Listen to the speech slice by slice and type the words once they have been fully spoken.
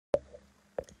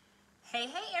Hey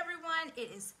everyone,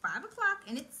 it is 5 o'clock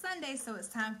and it's Sunday, so it's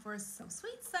time for So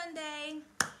Sweet Sunday.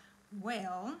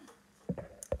 Well,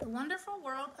 the wonderful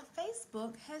world of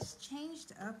Facebook has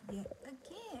changed up yet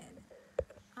again.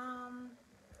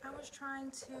 I was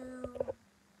trying to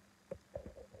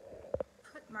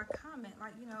put my comment,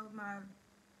 like, my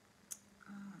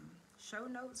show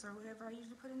notes or whatever I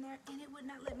usually put in there, and it would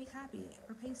not let me copy it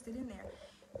or paste it in there.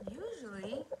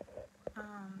 Usually,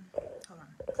 hold on,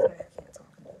 sorry, I can't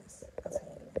talk and do this. I'll tell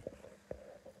you in a minute.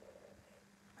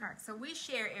 Alright, so we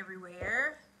share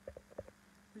everywhere.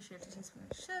 We share 2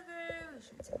 teaspoons of sugar. We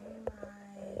share to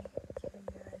my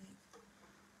chaotic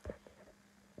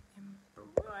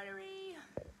embroidery.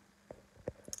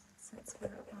 Since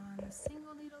we're on a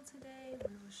single needle today,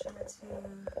 we will share to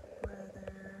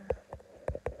whether,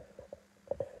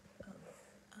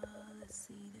 let's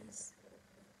see, there's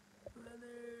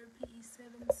brother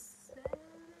Pe800.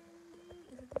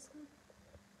 Is it this one?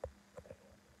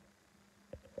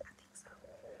 I think so.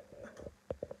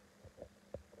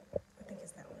 I think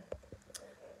it's that one.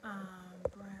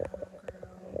 Brown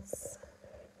girls.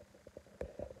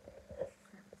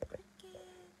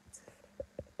 Cricket.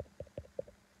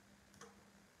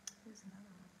 Here's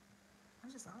another one.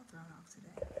 I'm just all thrown off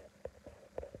today.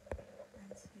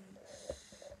 I teach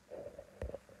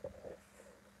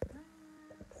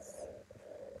maths.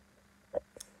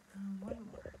 One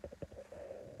more.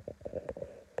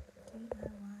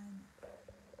 DIY.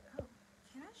 Oh,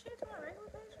 can I share to my regular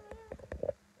page from here?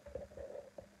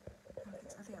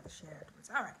 I think I have to share afterwards.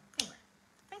 Alright, anyway.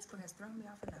 Facebook has thrown me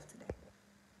off enough today.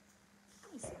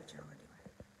 Let me see what y'all are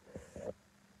doing.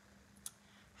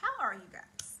 How are you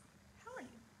guys? How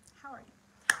are you?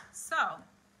 So,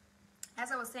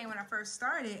 as I was saying when I first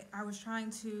started, I was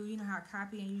trying to, you know how I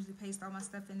copy and usually paste all my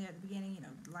stuff in there at the beginning,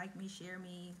 like me, share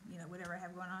me, whatever I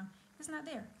have going on. It's not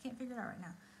there. I can't figure it out right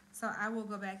now. So I will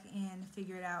go back and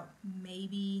figure it out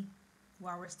maybe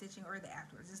while we're stitching or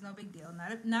afterwards. It's no big deal.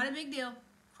 Not a big deal.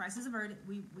 Crisis averted.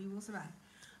 We will survive.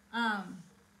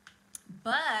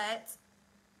 But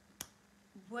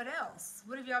what else?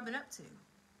 What have y'all been up to?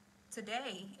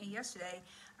 Today and yesterday,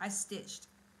 I stitched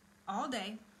all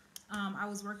day. I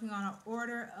was working on an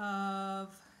order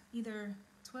of either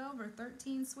 12 or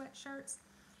 13 sweatshirts,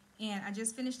 and I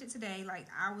just finished it today. Like,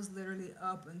 I was literally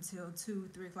up until 2,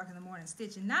 3 o'clock in the morning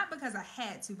stitching. Not because I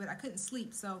had to, but I couldn't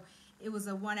sleep, so it was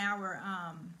a 1 hour.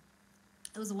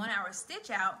 It was a 1 hour stitch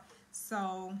out.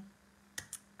 So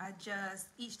I just,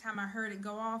 each time I heard it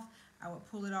go off, I would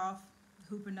pull it off,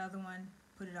 hoop another one,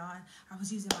 put it on. I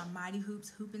was using my Mighty Hoops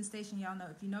hooping station. Y'all know,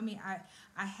 if you know me,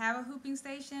 I have a hooping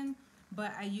station,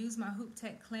 but I use my Hoop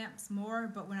Tech clamps more.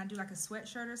 But when I do like a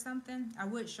sweatshirt or something, I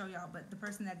would show y'all, but the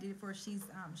person that did it for, she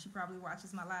probably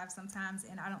watches my live sometimes,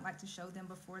 and I don't like to show them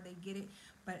before they get it.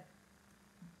 But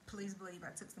please believe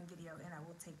I took some video, and I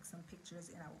will take some pictures,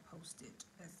 and I will post it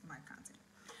as my content.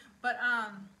 But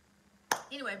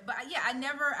anyway, but yeah,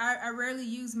 I rarely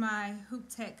use my Hoop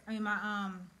Tech,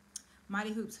 my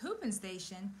Mighty Hoops hooping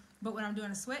station. But when I'm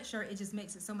doing a sweatshirt, it just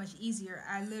makes it so much easier.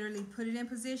 I literally put it in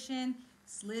position,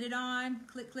 slid it on,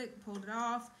 click, click, pulled it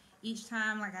off. Each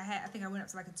time, like I think I went up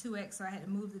to like a 2X, so I had to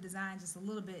move the design just a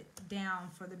little bit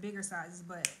down for the bigger sizes,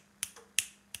 but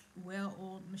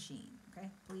well-oiled machine, okay?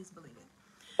 Please believe it.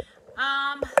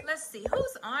 Let's see,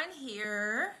 who's on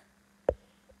here?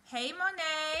 Hey,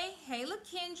 Monet. Hey,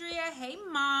 LaKendria. Hey,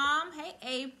 Mom. Hey,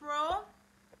 April.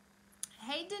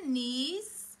 Hey,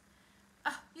 Denise.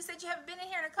 You said you haven't been in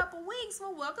here in a couple weeks.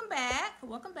 Well, welcome back.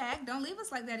 Welcome back. Don't leave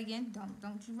us like that again.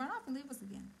 Don't you run off and leave us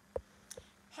again.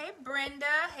 Hey, Brenda.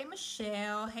 Hey,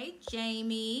 Michelle. Hey,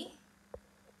 Jamie.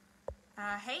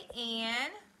 Hey,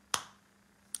 Ann.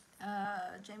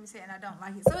 Jamie said, and I don't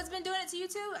like it. So it's been doing it to you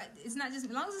too? It's not just me.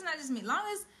 As long as it's not just me. As long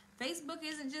as Facebook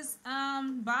isn't just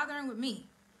bothering with me.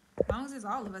 As long as it's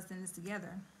all of us in this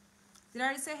together. Did I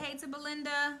already say hey to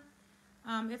Belinda?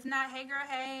 If not, hey girl,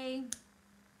 hey.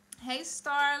 Hey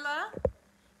Starla.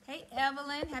 Hey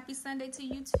Evelyn. Happy Sunday to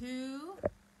you too.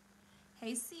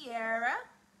 Hey Sierra.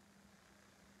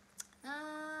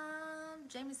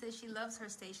 Jamie says she loves her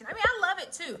station. I mean, I love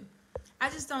it too. I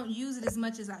just don't use it as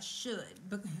much as I should.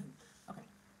 But okay.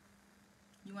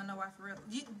 You want to know why for real?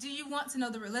 Do you want to know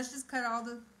the real? Let's just cut all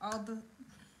the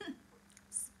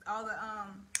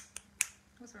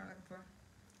what's what I'm looking for?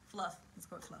 Fluff. Let's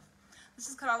go with fluff. Let's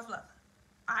just cut all the fluff.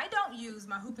 I don't use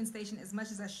my hooping station as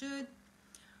much as I should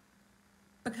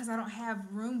because I don't have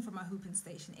room for my hooping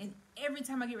station. And every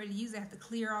time I get ready to use it, I have to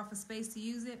clear off a space to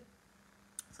use it.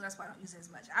 So that's why I don't use it as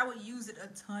much. I would use it a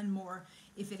ton more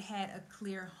if it had a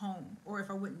clear home or if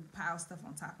I wouldn't pile stuff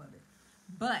on top of it.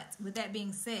 But with that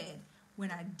being said, when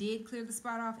I did clear the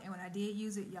spot off and when I did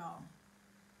use it, y'all,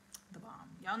 the bomb.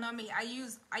 Y'all know me. I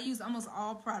use almost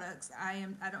all products. I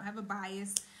don't have a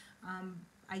bias.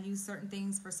 I use certain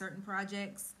things for certain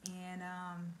projects, and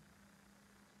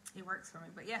it works for me.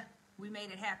 But yeah, we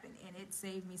made it happen, and it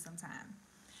saved me some time.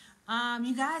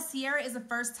 You guys, Sierra is a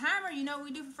first timer. You know what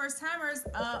we do for first timers?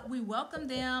 We welcome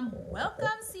them.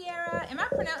 Welcome, Sierra. Am I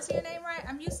pronouncing your name right?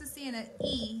 I'm used to seeing an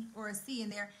E or a C in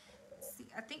there.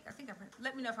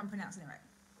 Let me know if I'm pronouncing it right.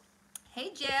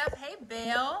 Hey, Jeff. Hey,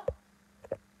 Belle.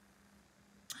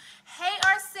 Hey,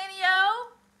 Arsenio.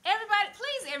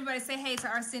 Everybody say hey to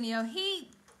Arsenio. He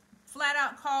flat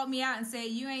out called me out and said,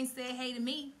 you ain't said hey to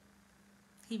me.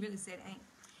 He really said ain't.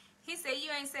 He said, you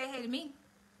ain't say hey to me.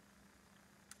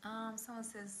 Someone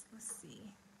says, let's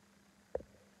see. I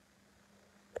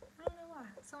don't know why.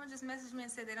 Someone just messaged me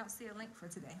and said they don't see a link for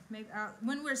today. Maybe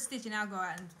when we're stitching, I'll go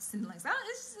out and send the links.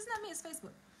 It's not me, it's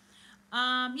Facebook.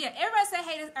 Yeah, everybody say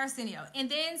hey to Arsenio. And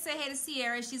then say hey to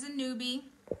Sierra. She's a newbie.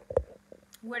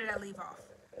 Where did I leave off?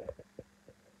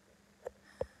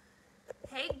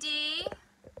 Hey, D.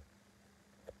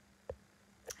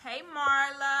 Hey,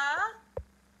 Marla.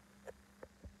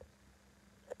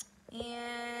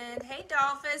 And hey,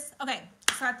 Dolphus. Okay,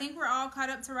 so I think we're all caught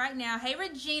up to right now. Hey,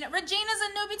 Regina. Regina's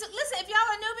a newbie too. Listen, if y'all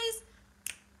are newbies,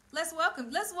 let's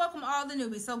welcome all the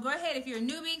newbies. So go ahead, if you're a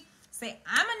newbie, say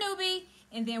I'm a newbie,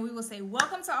 and then we will say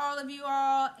welcome to all of you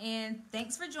all, and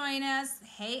thanks for joining us.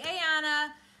 Hey,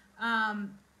 Ayana.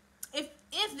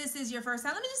 If this is your first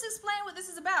time, let me just explain what this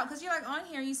is about, because you're like on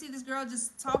here, you see this girl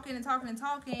just talking and talking and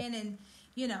talking, and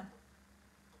you know,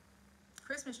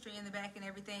 Christmas tree in the back and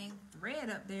everything, thread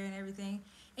up there and everything,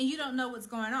 and you don't know what's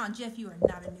going on. Jeff, you are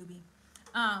not a newbie,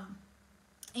 and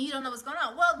you don't know what's going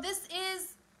on. Well, this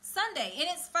is Sunday, and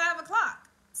it's 5 o'clock,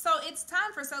 so it's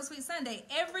time for So Sweet Sunday.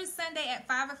 Every Sunday at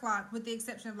 5 o'clock, with the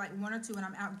exception of like 1 or 2 when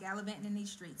I'm out gallivanting in these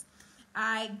streets,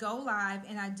 I go live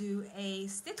and I do a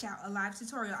stitch out, a live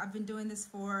tutorial. I've been doing this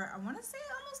for, I want to say,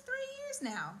 almost 3 years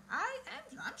now.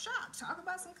 I'm shocked. Talk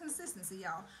about some consistency,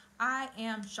 y'all. I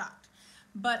am shocked.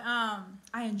 But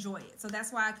I enjoy it. So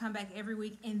that's why I come back every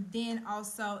week. And then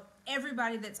also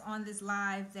everybody that's on this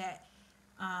live that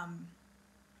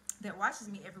watches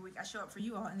me every week, I show up for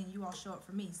you all, and then you all show up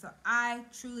for me. So I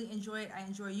truly enjoy it. I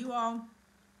enjoy you all.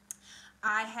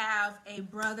 I have a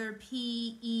Brother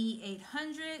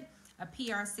Pe800. A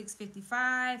PR655.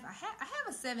 I have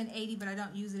a 780, but I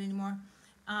don't use it anymore.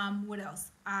 What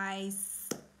else? I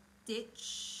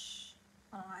stitch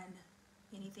on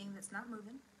anything that's not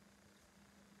moving.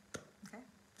 Okay,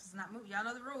 it's not moving. Y'all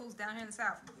know the rules down here in the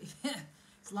South.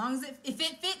 As long as if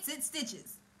it fits, it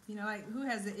stitches. You know, like who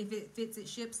has it? If it fits, it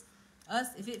ships.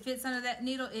 Us, if it fits under that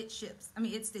needle, it ships. I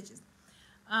mean, it stitches.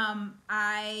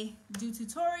 I do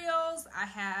tutorials. I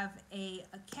have a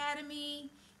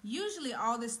academy. Usually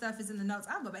all this stuff is in the notes.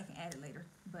 I'll go back and add it later,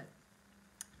 but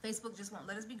Facebook just won't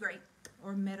let us be great,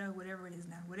 or Meta, whatever it is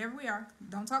now. Whatever we are,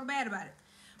 don't talk bad about it.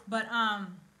 But I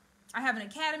have an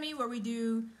academy where we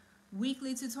do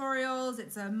weekly tutorials.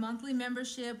 It's a monthly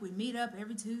membership. We meet up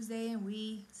every Tuesday and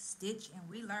we stitch and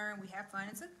we learn. We have fun.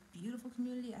 It's a beautiful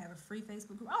community. I have a free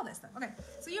Facebook group, all that stuff. Okay,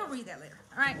 so you'll read that later.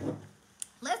 All right,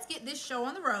 let's get this show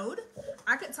on the road.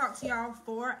 I could talk to y'all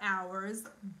for hours,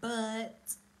 but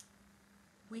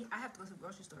I have to go to the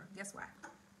grocery store. Guess why?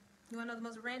 You want to know the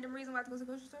most random reason why I have to go to the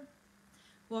grocery store?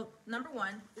 Well, number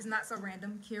one is not so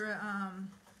random. Kira, get out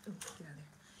of there.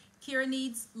 Kira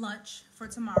needs lunch for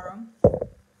tomorrow.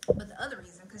 But the other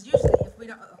reason, because usually if we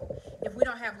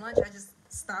don't have lunch, I just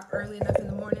stop early enough in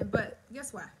the morning. But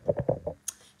guess why?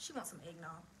 She wants some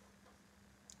eggnog.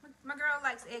 My girl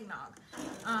likes eggnog.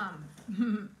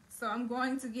 So I'm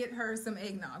going to get her some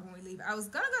eggnog when we leave. I was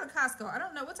gonna go to Costco. I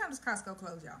don't know, what time does Costco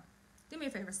close, y'all? Do me a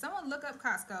favor, someone look up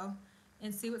Costco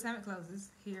and see what time it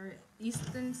closes here at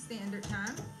Eastern Standard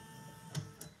Time.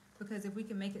 Because if we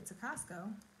can make it to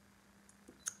Costco,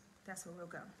 that's where we'll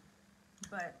go.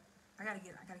 But I gotta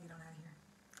get on out of here.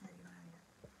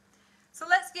 So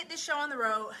let's get this show on the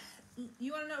road.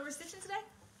 You wanna know what we're stitching today?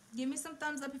 Give me some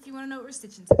thumbs up if you wanna know what we're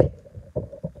stitching today.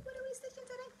 What are we stitching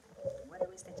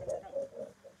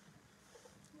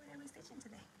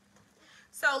today?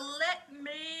 So let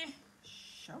me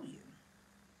show you.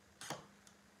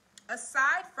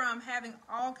 Aside from having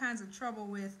all kinds of trouble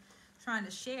with trying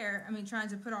to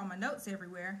put all my notes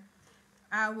everywhere,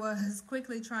 I was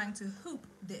quickly trying to hoop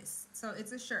this. So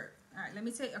it's a shirt. All right, let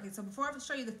me tell you. Okay, so before I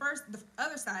show you the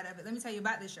other side of it, let me tell you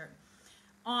about this shirt.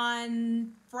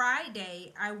 On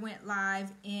Friday, I went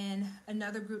live in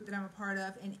another group that I'm a part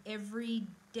of, and every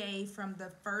day from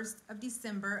the 1st of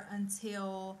December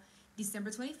until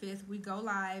December 25th, we go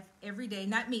live every day.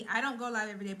 Not me. I don't go live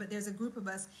every day, but there's a group of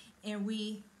us, and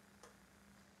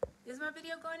is my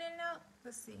video going in and out?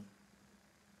 Let's see.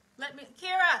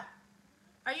 Kira,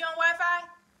 are you on Wi-Fi?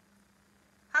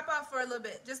 Hop off for a little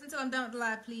bit, just until I'm done with the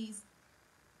live, please.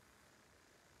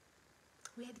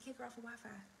 We had to kick her off of Wi-Fi.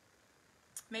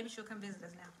 Maybe she'll come visit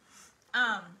us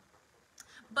now.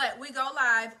 But we go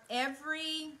live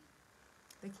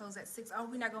they close at 6. Oh,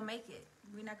 we're not going to make it.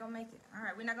 We're not going to make it. All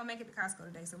right, we're not going to make it to Costco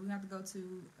today, so we have to go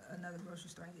to another grocery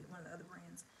store and get one of the other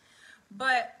brands.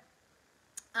 But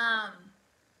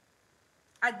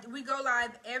we go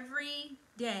live every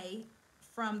day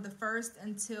from the 1st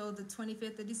until the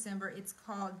 25th of December. It's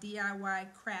called DIY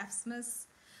Craftsmas.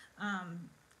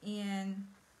 And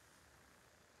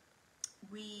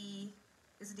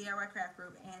it's a DIY craft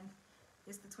group, and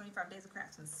it's the 25 days of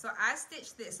Craftsmas. So I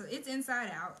stitched this. So it's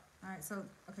inside out. All right, so,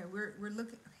 okay, we're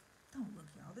looking. Okay, don't look,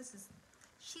 y'all.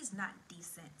 She's not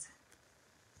decent.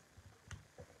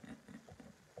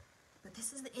 But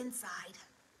this is the inside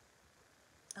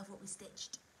of what we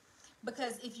stitched.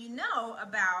 Because if you know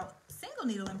about single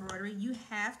needle embroidery, you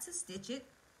have to stitch it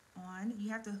on, you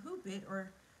have to hoop it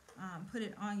or put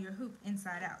it on your hoop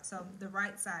inside out. So the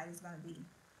right side is going to be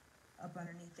up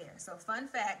underneath there. So fun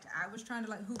fact, I was trying to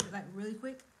like hoop it like really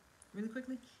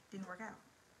quickly, didn't work out.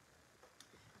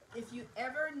 If you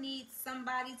ever need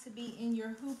somebody to be in your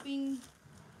hooping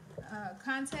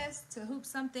contest to hoop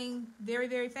something very,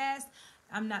 very fast,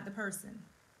 I'm not the person.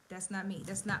 That's not me.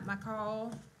 That's not my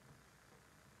call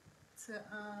to, where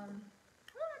are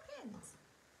my pins?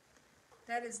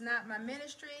 That is not my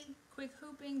ministry. Quick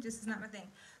hooping just is not my thing.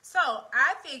 So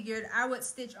I figured I would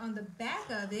stitch on the back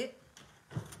of it.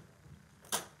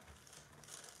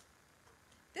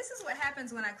 This is what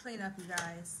happens when I clean up, you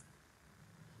guys.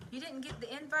 You didn't get the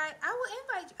invite? I will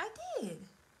invite you. I did.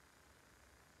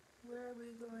 Where are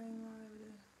we going?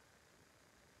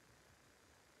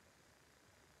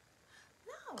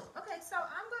 No. Okay, so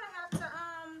I'm going to have to,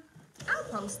 I'll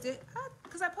post it.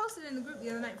 Because I posted it in the group the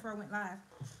other night before I went live.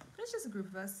 But it's just a group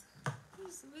of us.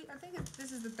 I think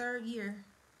this is the 3rd year.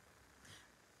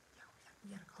 We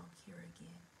got to call Kira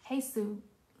again. Hey, Sue.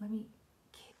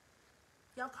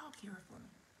 Y'all call Kira for me.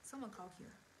 Someone call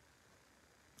Kira.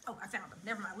 Oh, I found them.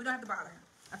 Never mind. We don't have to bother her.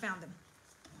 I found them.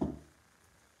 I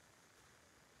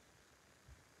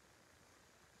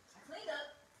cleaned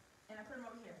up and I put them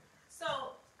over here. So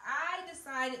I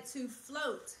decided to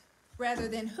float rather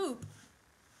than hoop.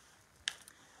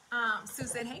 Sue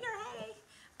said, "Hey, girl, hey."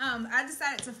 I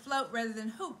decided to float rather than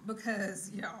hoop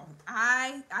because, y'all,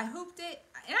 I hooped it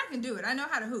and I can do it. I know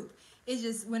how to hoop. It's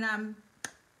just when I'm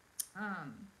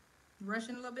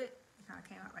rushing a little bit, it kind of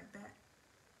came out like that.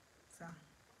 So,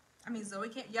 I mean, Zoe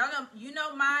can't. Y'all know, you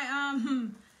know my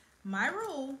my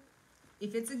rule.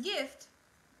 If it's a gift,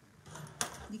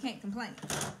 you can't complain.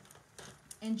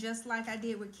 And just like I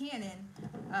did with Cannon,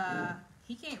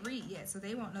 he can't read yet, so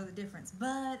they won't know the difference.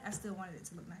 But I still wanted it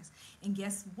to look nice. And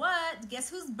guess what? Guess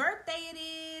whose birthday it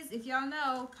is? If y'all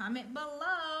know, comment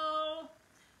below.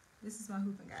 This is my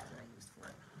hooping guide that I used for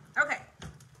it. Okay,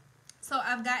 so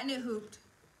I've gotten it hooped.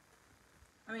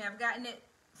 I mean, I've gotten it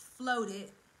floated,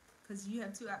 because you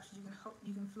have 2 options.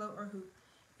 You can float or hoop,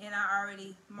 and I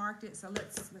already marked it. So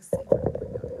let's see.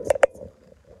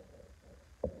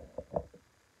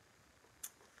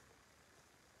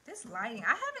 This lighting, I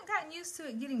haven't gotten used to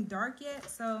it getting dark yet,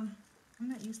 so I'm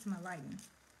not used to my lighting.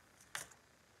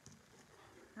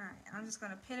 All right, I'm just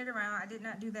going to pin it around. I did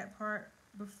not do that part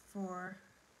before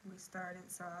we started,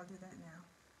 so I'll do that now.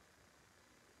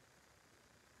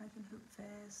 I can hoop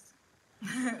fast.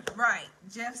 Right,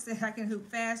 Jeff said I can hoop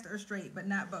fast or straight, but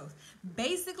not both.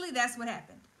 Basically, that's what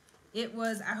happened. I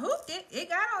hooped it. It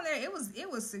got on there. It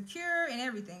was secure and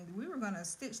everything. We were going to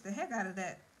stitch the heck out of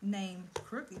that name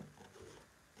crooked.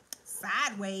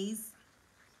 Sideways.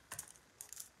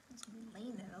 Just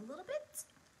leaning a little bit.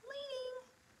 Leaning.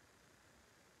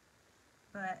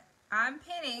 But I'm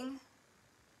pinning.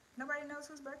 Nobody knows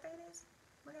whose birthday it is?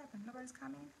 What happened? Nobody's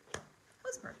commenting?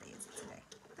 Whose birthday is it today?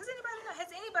 Does anybody know?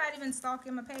 Has anybody been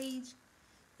stalking my page?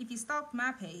 If you stalked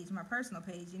my page, my personal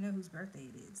page, you know whose birthday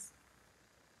it is.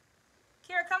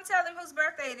 Kira, come tell them whose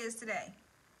birthday it is today.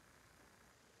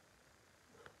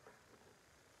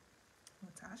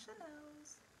 Natasha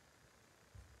knows.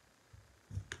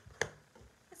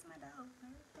 It's my dog's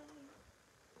birthday.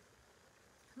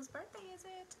 Whose birthday is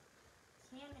it?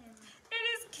 Cannon. It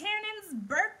is Cannon's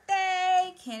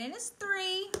birthday. Cannon is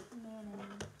 3.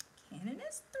 Cannon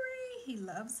is 3. He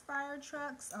loves fire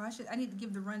trucks. Oh, I need to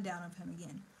give the rundown of him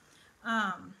again.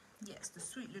 Yes, the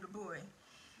sweet little boy.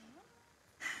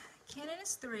 Cannon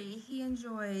is 3. He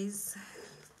enjoys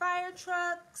fire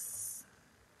trucks.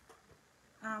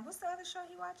 What's the other show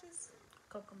he watches?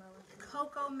 Cocomelon.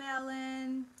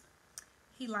 Cocomelon.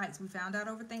 he likes. We found out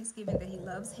over Thanksgiving that he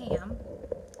loves ham.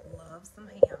 Loves some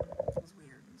ham. It was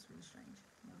weird. It was really strange.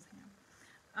 He loves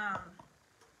ham.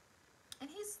 And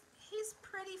he's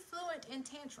pretty fluent in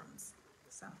tantrums.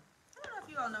 So I don't know if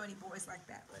you all know any boys like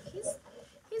that, but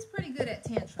he's pretty good at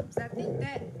tantrums. I think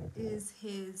that is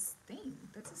his thing.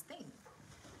 That's his thing.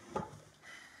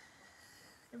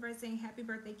 Everybody's saying happy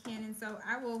birthday, Cannon. So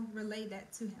I will relay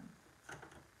that to him.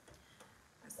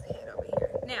 Let's head over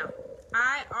here. Now,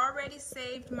 I already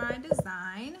saved my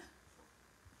design.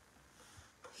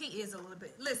 He is a little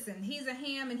bit. Listen, he's a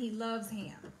ham and he loves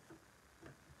ham.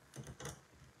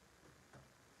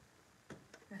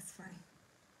 That's funny.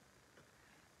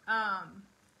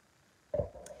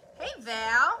 Hey,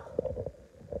 Val.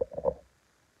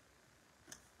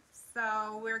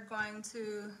 So we're going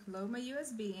to load my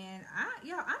USB in.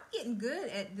 I'm getting good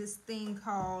at this thing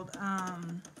called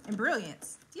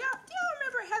embrilliance. Do y'all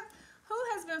remember? Who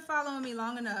has been following me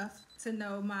long enough to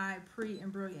know my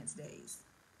pre-embrilliance days?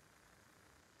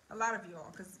 A lot of you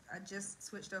all, because I just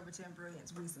switched over to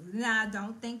embrilliance recently. Now,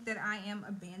 don't think that I am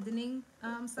abandoning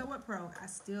Sew What Pro. I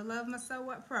still love my Sew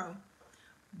What Pro.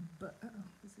 But,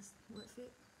 is this what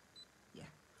fit? Yeah.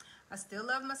 I still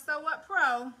love my Sew What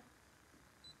Pro.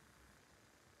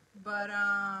 But,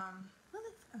 will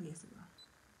it? Oh, yes, it will.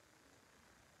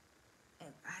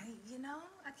 And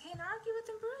I can't argue with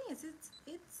embrilliance.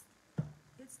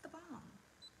 It's the bomb.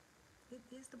 It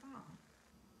is the bomb.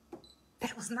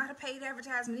 That was not a paid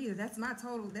advertisement either. That's my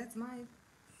total. That's my.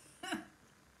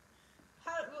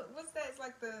 What's that? It's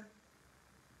like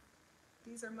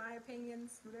these are my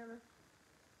opinions, whatever.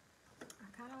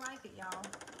 I kind of like it, y'all.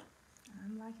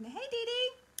 I'm liking it. Hey, Dee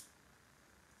Dee.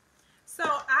 So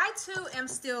I too am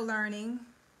still learning.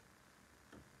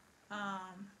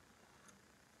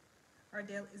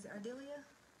 Is it Ardelia?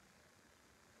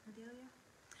 Ardelia?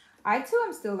 I too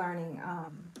am still learning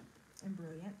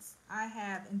embrilliance. I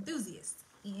have Enthusiast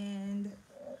and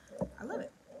I love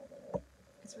it.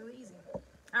 It's really easy.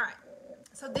 All right.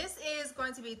 So this is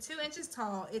going to be 2 inches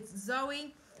tall. It's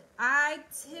Zoe. I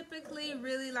typically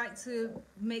really like to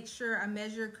make sure I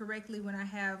measure correctly when I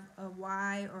have a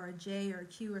Y or a J or a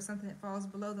Q or something that falls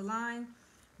below the line,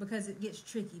 because it gets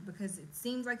tricky, because it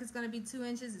seems like it's going to be 2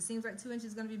 inches. It seems like 2 inches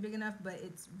is going to be big enough, but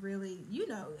it's really,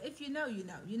 if you know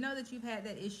that you've had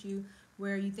that issue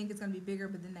where you think it's going to be bigger,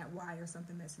 but then that Y or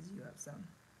something messes you up. So,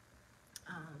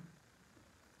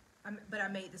 but I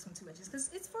made this one 2 inches because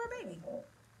it's for a baby.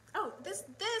 Oh, this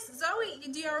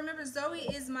Zoe, do y'all remember? Zoe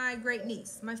is my great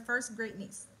niece, my first great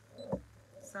niece.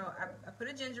 So I put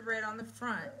a gingerbread on the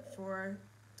front for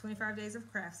 25 days of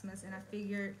Craftsmas, and I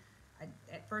figured,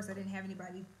 at first I didn't have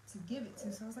anybody to give it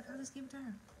to, so I was like, I'll just give it to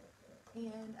her.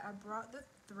 And I brought the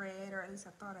thread, or at least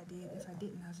I thought I did. If I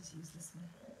didn't, I'll just use this one.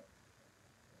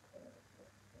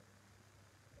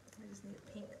 I just need a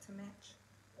pink to match.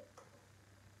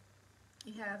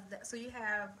 You have that, so you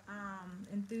have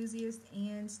Enthusiast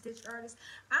and Stitch Artist.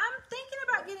 I'm thinking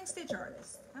about getting Stitch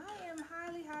Artist. I am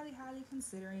highly, highly, highly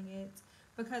considering it,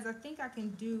 because I think I can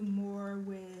do more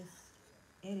with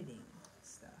editing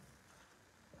stuff.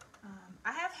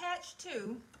 I have Hatch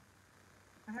too.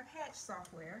 I have Hatch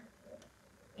software,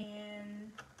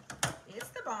 and it's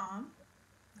the bomb.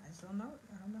 I just don't know.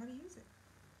 I don't know how to use it.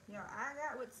 Yeah, I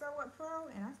got with Sew What Pro,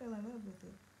 and I fell in love with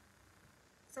it.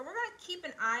 So we're going to keep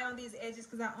an eye on these edges,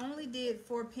 because I only did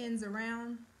 4 pins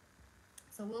around.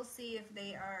 So we'll see if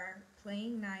they are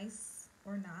playing nice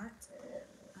or not.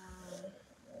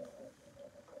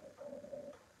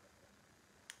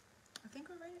 I think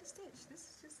we're ready to stitch.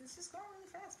 It's just going really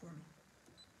fast for me.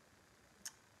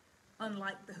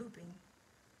 Unlike the hooping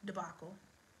debacle.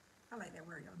 I like that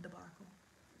word, y'all, debacle.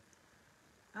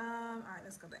 All right,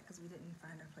 let's go back because we didn't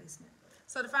find our placement.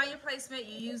 So to find your placement,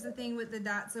 you use the thing with the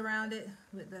dots around it,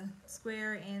 with the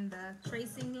square and the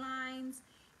tracing lines.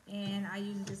 And I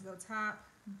usually just go top,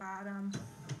 bottom,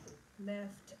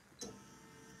 left,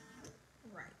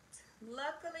 right.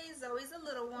 Luckily, Zoe's a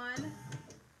little one,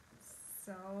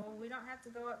 so we don't have to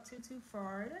go up too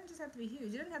far. It doesn't just have to be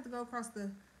huge. It doesn't have to go across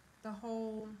the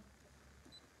whole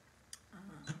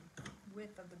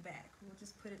width of the back. We'll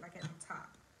just put it like at the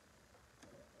top.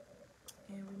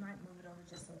 And we might move it over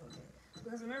just a little bit.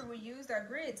 Because remember, we used our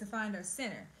grid to find our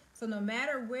center. So no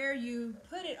matter where you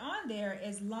put it on there,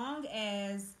 as long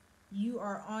as you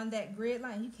are on that grid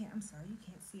line, you can't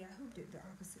see. I hooped it the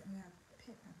opposite. I mean,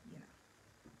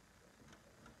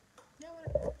 you know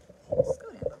what?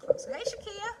 Scoot in a little closer. Hey,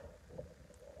 Shakia.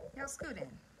 Y'all scoot in.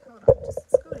 Hold on.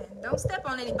 Just scoot in. Don't step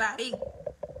on anybody.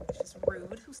 It's just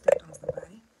rude. Who stepped on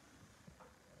somebody?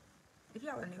 If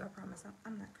y'all are new, I promise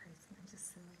I'm not crazy. I'm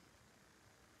just silly.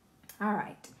 All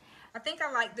right. I think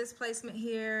I like this placement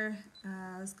here.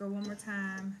 Let's go one more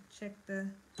time. Check the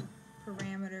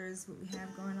parameters, what we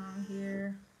have going on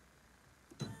here.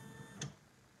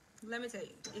 Let me tell you,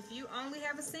 if you only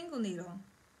have a single needle,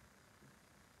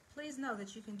 please know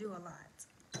that you can do a lot.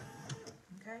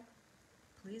 Okay?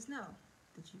 Please know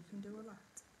that you can do a lot.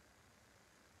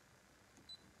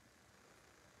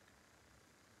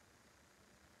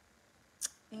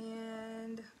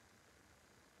 And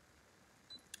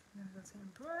I'm gonna go to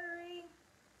embroidery,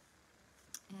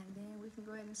 and then we can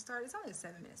go ahead and start. It's only a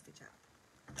 7-minute stitch out.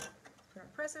 Put our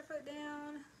presser foot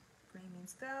down. Green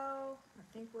means go. I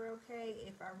think we're okay.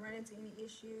 If I run into any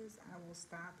issues, I will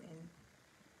stop and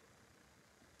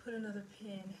put another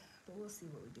pin, but we'll see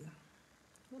what we do.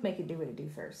 We'll make it do what it do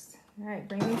first. All right,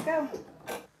 green means go.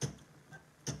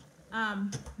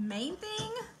 Main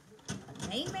thing,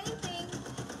 main thing,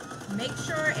 make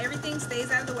sure everything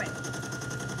stays out of the way.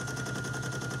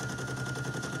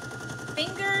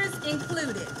 Fingers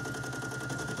included.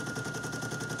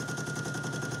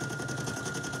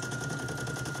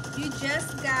 You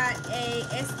just got a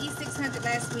SE600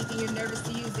 last week and you're nervous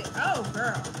to use it. Oh,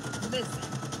 girl, listen.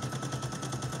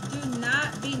 Do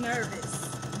not be nervous.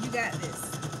 You got this.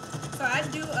 So I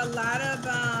do a lot of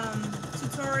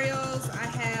tutorials. I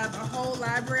have a whole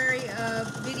library of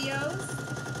videos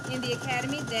in the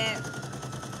Academy that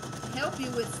help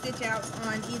you with stitch outs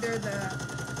on either the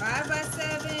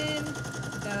 5x7,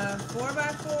 the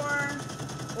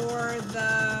 4x4, or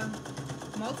the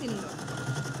multi-needle.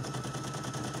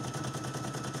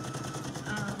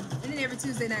 And then every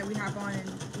Tuesday night we hop on and,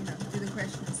 you know, do the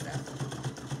question and stuff.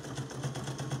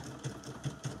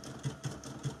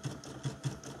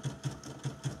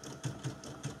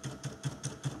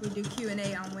 We do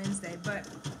Q&A on Wednesday, but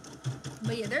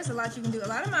yeah, there's a lot you can do. A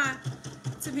lot of my,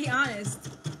 to be honest,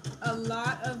 a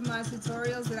lot of my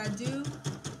tutorials that I do,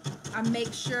 I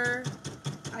make sure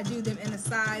I do them in a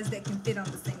size that can fit on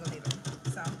the single needle.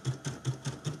 So,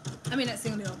 I mean not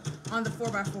single needle, on the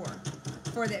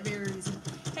 4x4, for that very reason.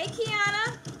 Hey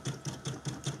Kiana,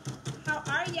 how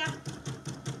are ya?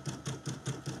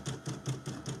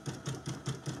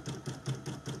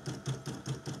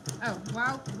 Oh,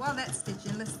 while that's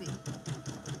stitching, let's see.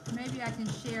 Maybe I can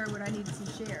share what I needed to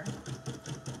share.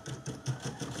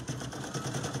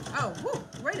 Oh, whoo,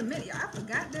 wait a minute, y'all. I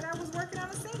forgot that I was working on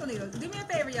a single needle. Do me a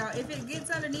favor, y'all. If it gets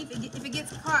underneath, if it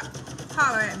gets caught,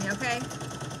 holler at me, okay?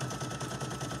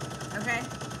 Okay?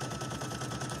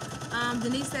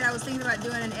 Denise said I was thinking about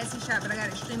doing an Etsy shop, but I got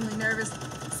extremely nervous.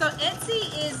 So Etsy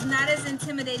is not as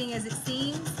intimidating as it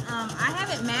seems. I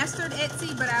haven't mastered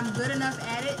Etsy, but I'm good enough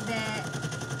at it that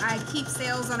I keep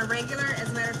sales on a regular. As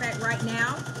a matter of fact, right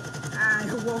now, I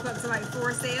woke up to like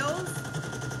 4 sales.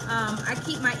 I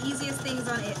keep my easiest things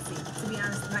on Etsy, to be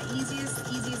honest. My easiest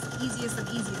of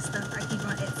easiest stuff I keep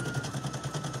on Etsy.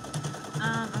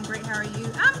 I'm great, how are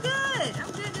you? I'm good.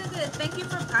 I'm good. Thank you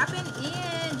for popping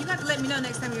in. You got to let me know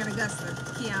next time you're in Augusta,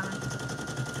 Kiana,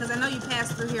 because I know you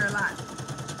pass through here a lot.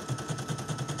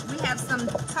 We have some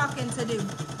talking to do.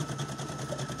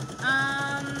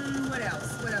 What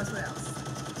else?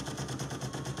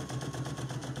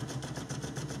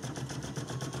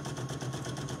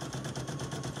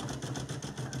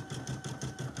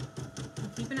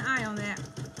 Keeping an eye on that.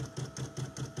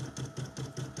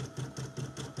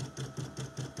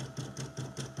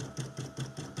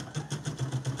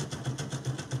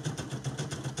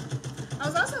 I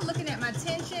was also looking at my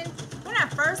tension. When I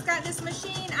first got this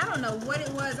machine, I don't know what it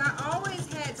was. I always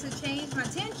had to change my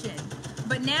tension.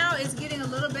 But now it's getting a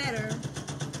little better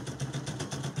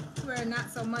where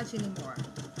not so much anymore.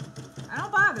 I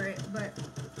don't bother it, but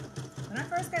when I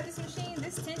first got this machine,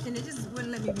 this tension, it just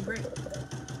wouldn't let me be great.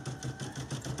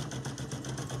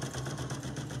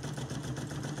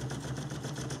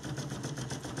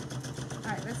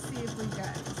 All right, let's see if we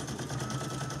got it.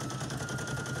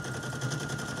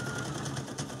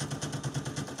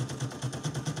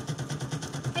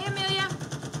 Hey, Amelia.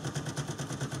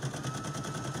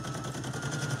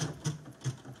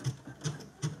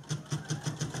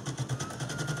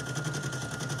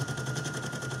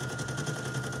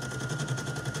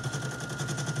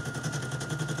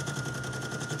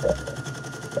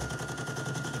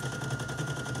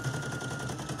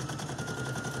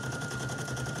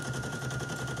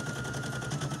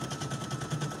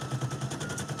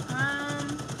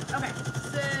 Okay,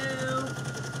 so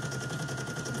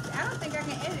I don't think I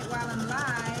can edit while I'm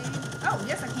live. Oh,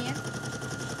 yes I can.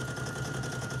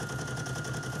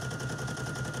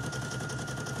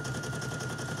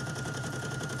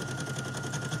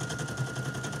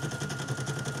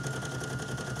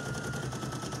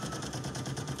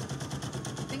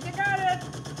 I think I got it.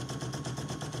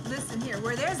 Listen here,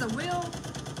 where there's there's a will,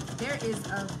 there is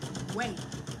a way.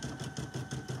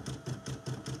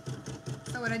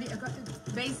 So what I did,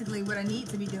 basically what I need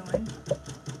to be doing,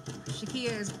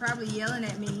 Shakia is probably yelling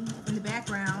at me in the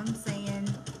background saying,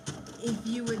 if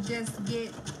you would just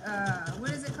get,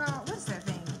 what is it called? What's that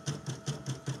thing?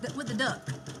 With the duck.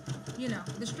 You know,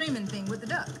 the streaming thing with the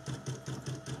duck.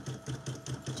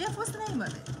 Jeff, what's the name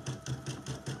of it?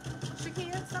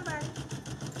 Shakia, somebody.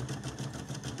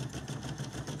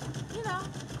 You know,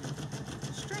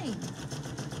 stream.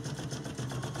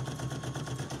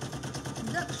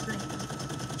 Duck stream.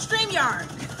 StreamYard.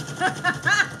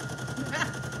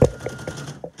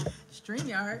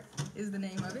 StreamYard is the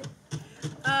name of it.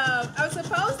 I was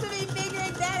supposed to be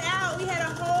figuring that out. We had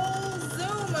a whole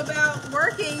Zoom about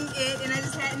working it, and I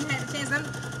just hadn't had a chance.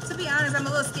 To be honest, I'm a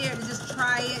little scared to just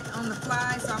try it on the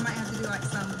fly, so I might have to do like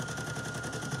some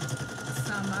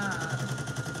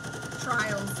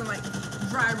trials, some like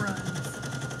dry runs.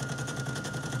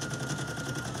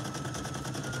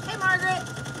 Hey, Margaret.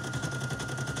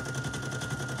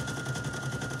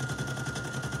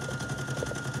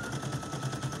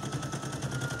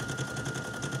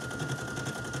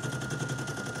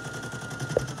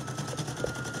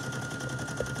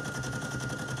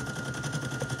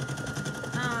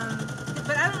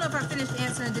 But I don't know if I finished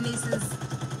answering Denise's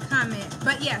comment.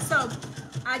 But yeah, so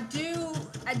I do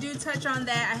touch on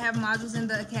that. I have modules in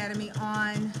the Academy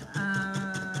on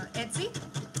Etsy.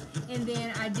 And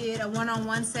then I did a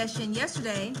one-on-one session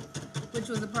yesterday, which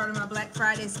was a part of my Black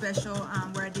Friday special,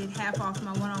 where I did half off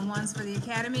my one-on-ones for the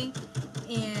Academy.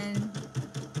 And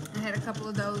I had a couple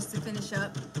of those to finish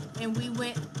up. And we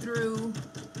went through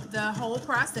the whole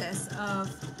process of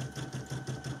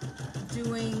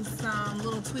doing some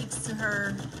little tweaks to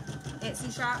her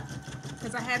Etsy shop,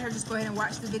 because I had her just go ahead and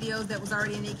watch the videos that was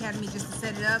already in the Academy just to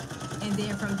set it up, and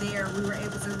then from there we were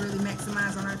able to really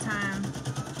maximize on our time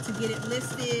to get it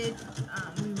listed.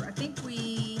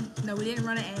 We didn't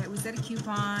run an ad. We set a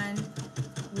coupon,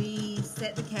 we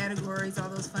set the categories, all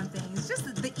those fun things. Just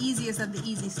the easiest of the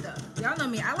easy stuff. Y'all know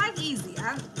me, I like easy.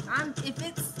 If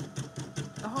it's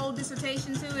a whole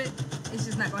dissertation to it, it's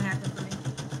just not gonna happen for me.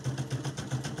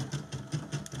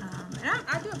 And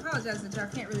I do apologize that y'all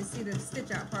can't really see the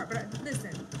stitch out part, but listen,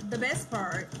 the best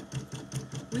part,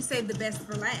 we save the best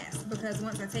for last, because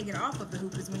once I take it off of the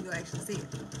hoop is when you'll actually see it.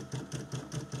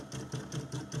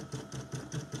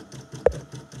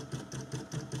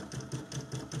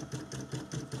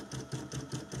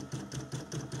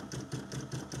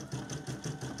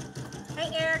 Hey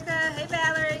Erica, hey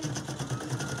Valerie.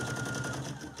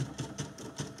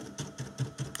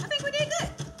 I think we did good.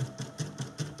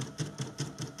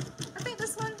 I think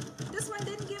this one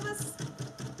didn't give us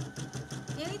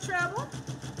any trouble.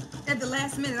 At the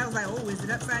last minute, I was like, oh, is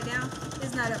it upside down?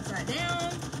 It's not upside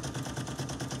down.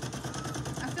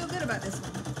 I feel good about this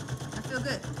one. I feel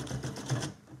good.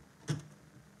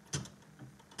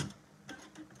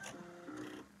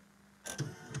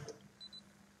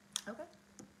 Okay.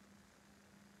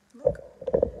 Look.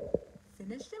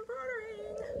 Finished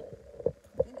embroidering.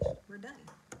 Finished. We're done.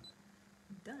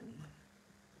 Done.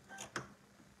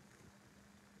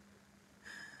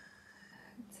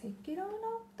 Take it on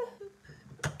off the hoop.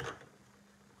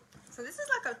 So this is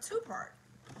like a two-part.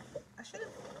 I should have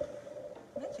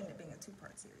mentioned it being a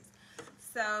two-part series.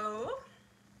 So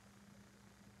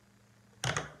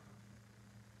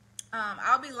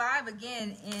I'll be live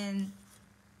again in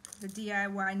the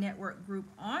DIY network group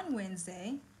on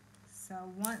Wednesday. So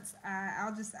once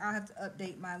I'll have to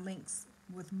update my links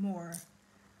with more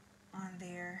on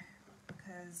there,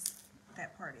 because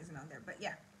that part isn't on there. But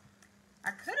yeah, I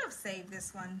could have saved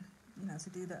this one, you know, to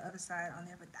do the other side on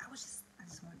there, but I just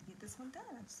wanted to get this one done.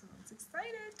 I was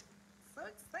excited. So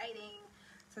exciting.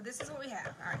 So this is what we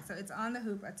have. All right, so it's on the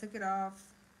hoop. I took it off.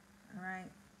 All right.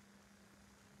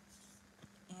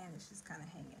 And it's just kind of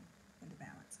hanging in the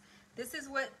balance. This is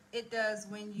what it does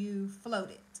when you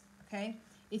float it, okay?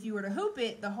 If you were to hoop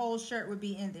it, the whole shirt would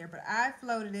be in there, but I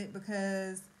floated it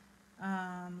because,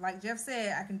 like Jeff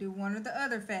said, I can do one or the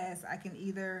other fast. I can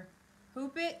either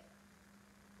hoop it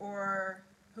or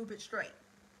hoop it straight.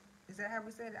 Is that how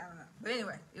we said it? I don't know. But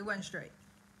anyway, it wasn't straight.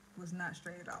 It was not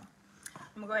straight at all.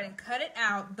 I'm going to go ahead and cut it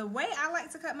out. The way I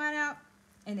like to cut mine out,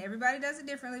 and everybody does it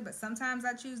differently, but sometimes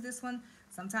I choose this one.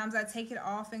 Sometimes I take it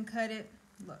off and cut it.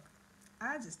 Look,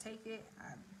 I just take it,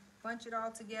 I bunch it all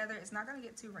together. It's not going to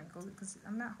get too wrinkled because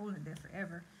I'm not holding it there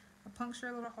forever. I puncture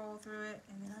a little hole through it,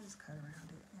 and then I just cut around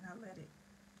it, and I let it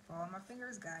fall. My finger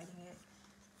is guiding it.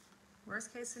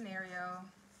 Worst case scenario,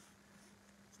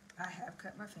 I have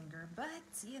cut my finger, but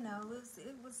you know,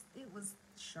 it was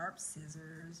sharp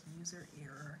scissors, user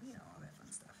error, you know, all that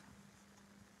fun stuff.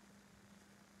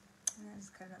 And I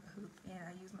just cut it up the hoop, and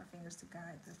I use my fingers to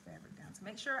guide the fabric down to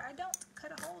make sure I don't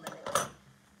cut a hole in it,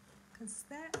 because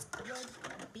that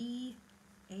would be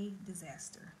a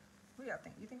disaster. What do y'all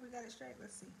think? You think we got it straight?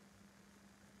 Let's see.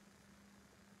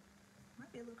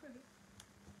 Might be a little crooked.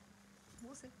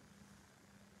 We'll see.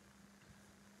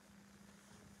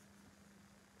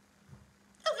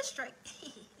 Oh, it's straight.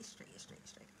 It's straight, it's straight,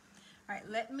 it's straight. All right,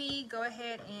 let me go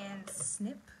ahead and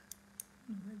snip.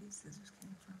 I don't know where these scissors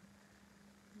came from.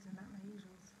 These are not my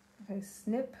usuals. Okay,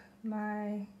 snip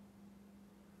my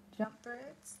jump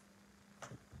threads.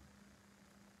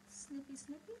 Snippy,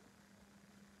 snippy.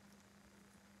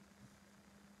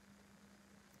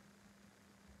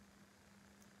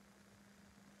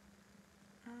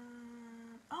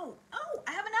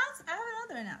 I have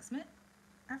another announcement.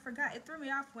 I forgot. It threw me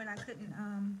off when I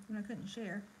couldn't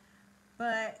share.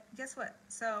 But guess what?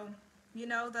 So, you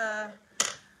know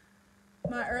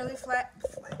my early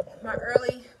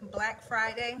Black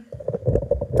Friday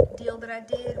deal that I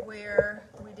did, where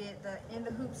we did the in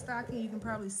the hoop stocking. You can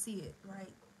probably see it,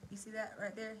 right? You see that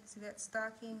right there? See that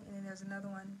stocking? And then there's another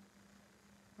one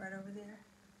right over there.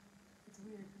 It's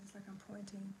weird because it's like I'm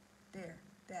pointing there.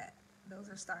 Those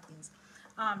are stockings.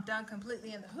 Done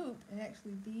completely in the hoop, and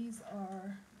actually these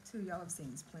are two. Y'all have seen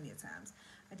these plenty of times.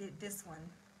 I did this one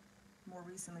more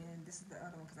recently, and this is the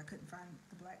other one because I couldn't find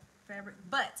the black fabric.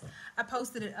 But I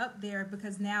posted it up there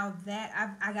because now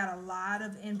that I got a lot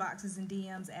of inboxes and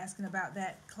DMs asking about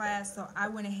that class, so I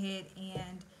went ahead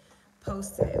and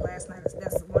posted it last night.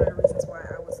 That's one of the reasons why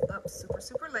I was up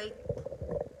super late.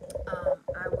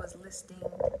 I was listing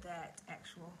that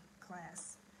actual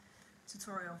class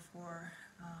tutorial for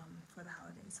the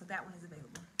holidays, so that one is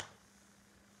available.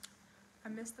 I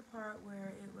missed the part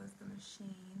where it was the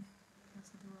machine. I have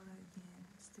to do all that again.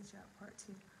 Stitch out part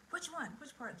 2. Which one?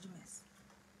 Which part did you miss?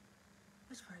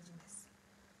 Which part did you miss?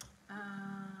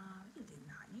 You did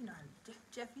not. You know how to,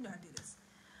 Jeff, you know how to do this.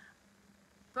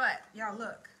 But y'all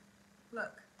look.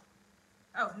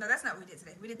 Oh no, that's not what we did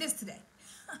today. We did this today.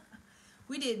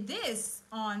 We did this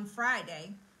on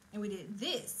Friday, and we did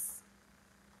this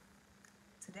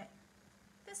today.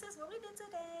 This is what we did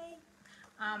today.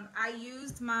 I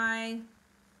used my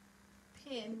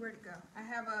pen. Where'd it go? I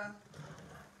have a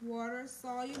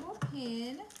water-soluble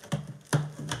pen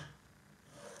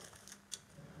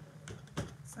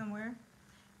somewhere.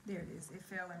 There it is. It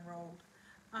fell and rolled.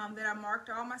 That I marked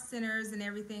all my centers and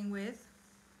everything with.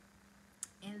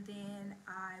 And then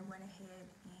I went ahead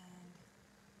and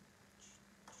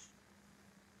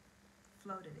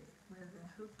floated it rather than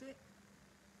hooped it.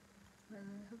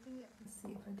 Let's see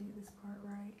if I do this part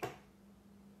right.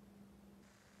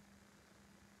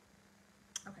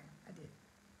 Okay, I did.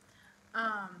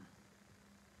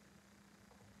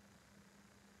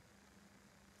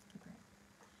 Okay.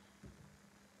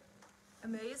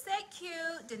 Amelia said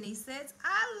cute. Denise says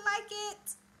I like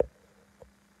it.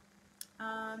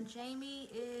 Jamie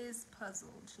is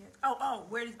puzzled.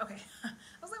 Where did, okay.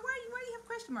 I was like, why do you have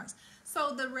question marks?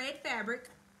 So the red fabric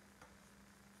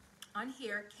on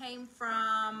here came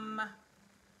from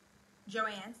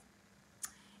Joann's,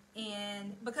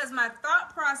 and because my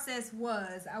thought process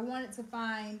was I wanted to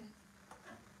find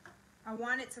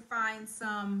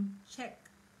some check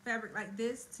fabric like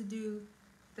this to do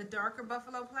the darker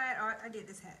buffalo plaid. I did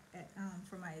this hat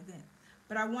for my event,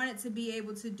 but I wanted to be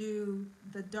able to do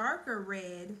the darker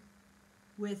red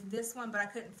with this one, but I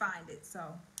couldn't find it,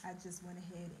 so I just went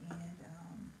ahead and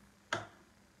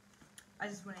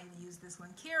used this one.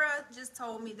 Kira just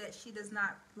told me that she does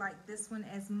not like this one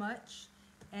as much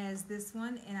as this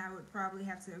one, and I would probably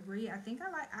have to agree. I think I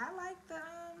like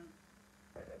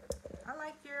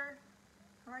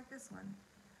this one.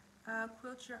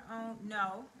 Quilt your own?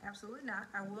 No, absolutely not.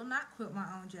 I will not quilt my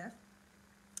own, Jeff.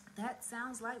 That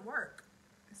sounds like work.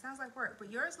 It sounds like work,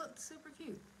 but yours looked super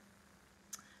cute.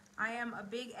 I am a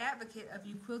big advocate of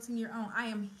you quilting your own. I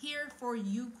am here for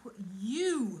you.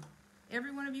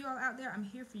 Every one of you all out there, I'm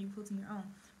here for you quilting your own.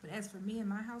 But as for me and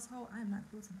my household, I am not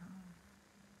quilting my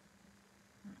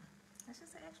own. That's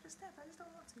just an extra step. I just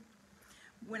don't want to.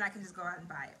 When I can just go out and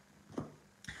buy it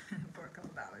for a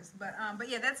couple dollars. But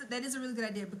yeah, that is a really good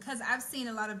idea, because I've seen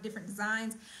a lot of different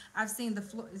designs. I've seen the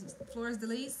Flores de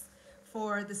Lis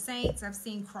for the Saints. I've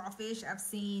seen crawfish. I've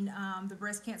seen the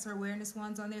breast cancer awareness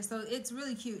ones on there. So it's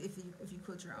really cute if you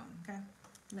quilt your own. Okay,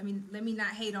 let me not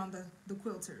hate on the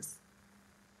quilters,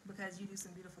 because you do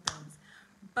some beautiful things.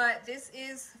 But this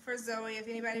is for Zoe. If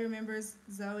anybody remembers,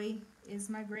 Zoe is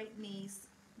my great niece.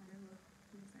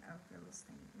 Oh, got a little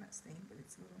stain, not stain, but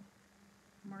it's a little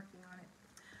marking on it.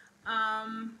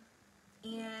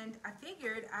 And I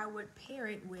figured I would pair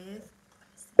it with, let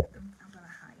me see, I'm gonna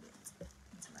hide it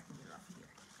until I can get it off of here.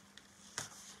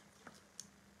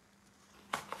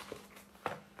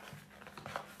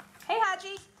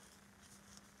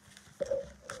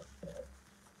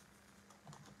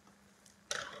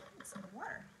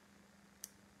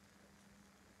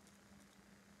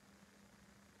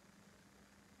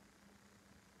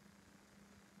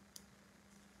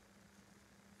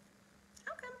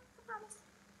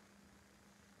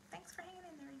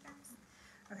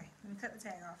 Okay, let me cut the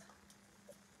tag off.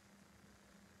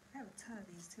 I have a ton of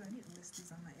these too. I need to list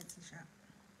these on my Etsy shop.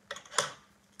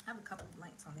 I have a couple of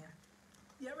blanks on there.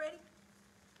 Y'all ready?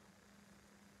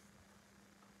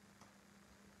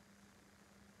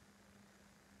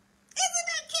 Isn't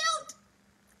that cute?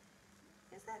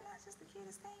 Is that not just the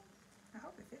cutest thing? I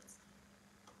hope it fits.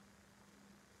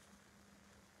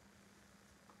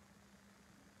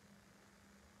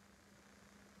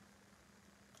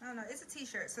 I don't know. It's a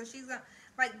t-shirt. So she's got,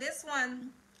 like this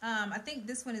one, I think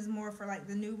this one is more for like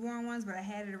the newborn ones, but I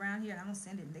had it around here and I'm going to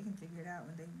send it and they can figure it out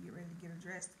when they get ready to get her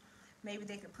dressed. Maybe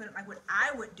they could put it like what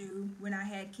I would do when I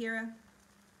had Kira.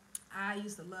 I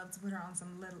used to love to put her on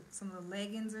some little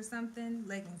leggings or something.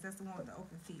 Leggings, that's the one with the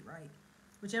open feet, right?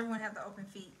 Whichever one have the open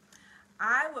feet.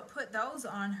 I would put those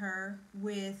on her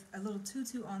with a little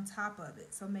tutu on top of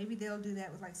it. So maybe they'll do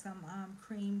that with like some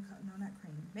cream, no, not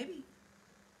cream. Maybe,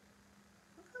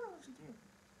 what color would you do?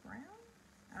 Brown?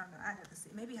 I don't know, I'd have to see.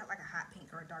 Maybe like a hot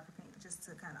pink or a darker pink just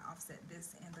to kind of offset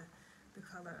this and the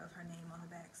color of her name on the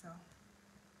back. So,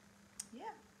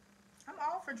 yeah. I'm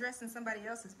all for dressing somebody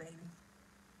else's baby.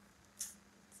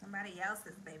 Somebody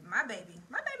else's baby. My baby's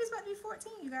about to be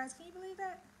 14, you guys. Can you believe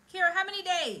that? Kira, how many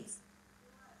days?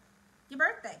 Your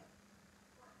birthday?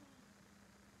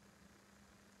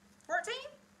 14?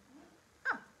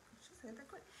 Oh, she said that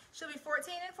quick. She'll be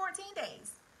 14 in 14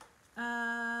 days.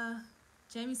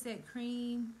 Jamie said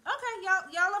cream. Okay,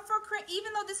 y'all are for cream.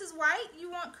 Even though this is white,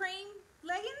 you want cream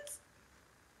leggings?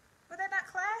 Would that not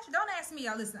clash? Don't ask me,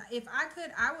 y'all. Listen, if I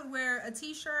could, I would wear a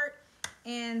t-shirt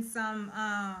and some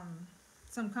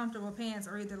comfortable pants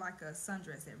or either like a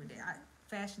sundress every day.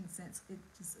 Fashion sense, it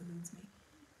just eludes me.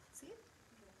 See it?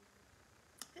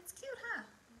 It's cute, huh?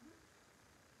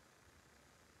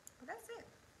 But that's it.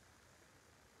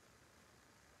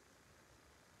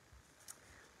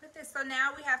 With this, so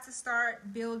now we have to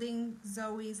start building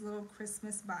Zoe's little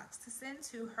Christmas box to send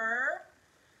to her.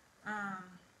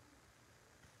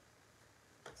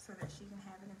 So that she can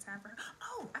have it in time for her.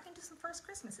 Oh, I can do some first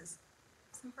Christmas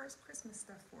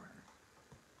stuff for her.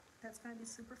 That's gonna be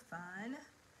super fun.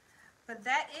 But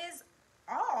that is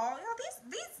all.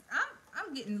 Y'all,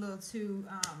 I'm getting a little too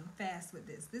fast with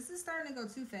this. This is starting to go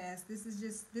too fast. This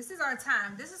is our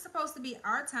time. This is supposed to be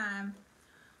our time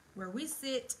where we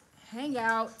sit, hang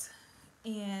out,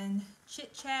 and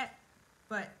chit chat,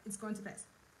 but it's going too fast.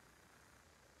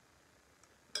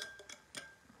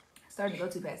 Starting to go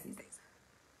too fast these days.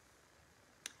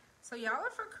 So y'all are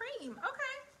for cream.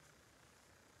 Okay.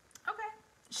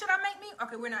 Should I make me?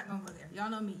 Okay, we're not gonna go there. Y'all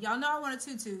know me. Y'all know I want a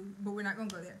tutu, but we're not gonna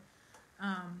go there.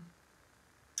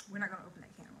 We're not gonna open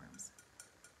that can of worms.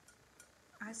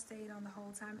 I stayed on the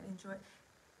whole time and enjoyed.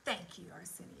 Thank you,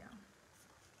 Arsenio.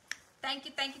 Thank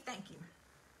you.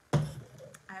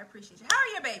 I appreciate you. How are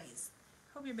your babies?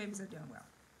 Hope your babies are doing well.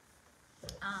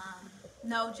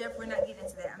 No, Jeff, we're not getting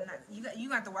into that. I'm not.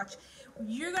 You have to watch.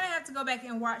 You're gonna have to go back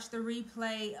and watch the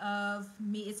replay of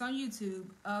me. It's on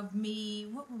YouTube of me.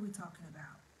 What were we talking about?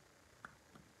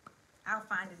 I'll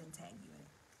find it and tag you in it.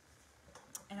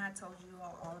 And I told you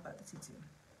all about the tutu.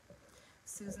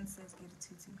 Susan says get a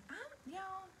tutu.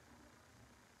 Y'all,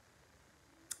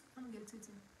 I'm gonna get a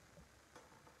tutu.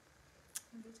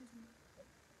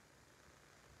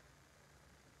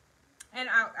 And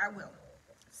I will.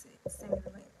 Send me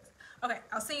the link. Okay,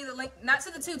 I'll send you the link, not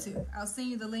to the tutu. I'll send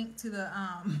you the link to the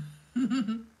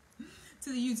to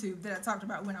the YouTube that I talked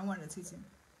about when I wanted a tutu.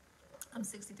 I'm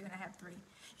 63 and I have 3.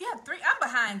 You have 3? I'm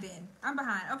behind then. I'm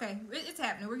behind. Okay, it's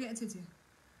happening. We're getting a tutu.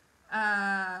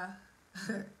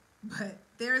 But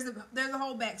there's a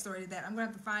whole backstory to that. I'm gonna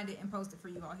have to find it and post it for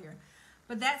you all here.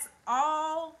 But that's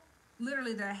all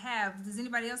literally that I have. Does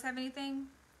anybody else have anything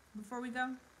before we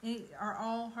go? Are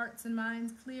all hearts and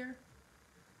minds clear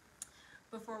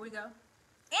before we go?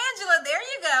 Angela, there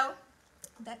you go.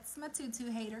 That's my tutu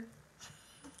hater.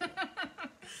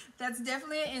 That's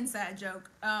definitely an inside joke.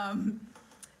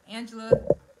 Angela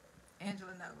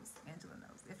knows.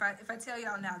 If I tell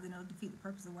y'all now, then it'll defeat the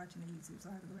purpose of watching the YouTube, so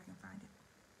I have to go back and find it.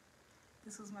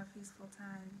 This was my peaceful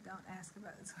time. Don't ask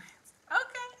about the twins.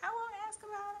 Okay, I won't ask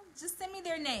about them. Just send me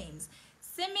their names.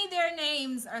 Send me their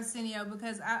names, Arsenio,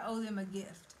 because I owe them a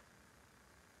gift.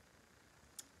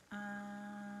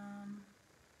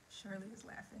 Shirley is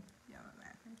laughing. Y'all are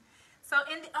laughing.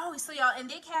 So y'all, in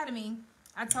the academy,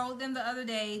 I told them the other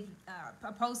day,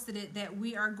 I posted it, that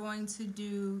we are going to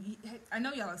do, I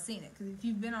know y'all have seen it, because if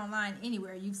you've been online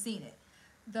anywhere, you've seen it.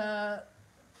 The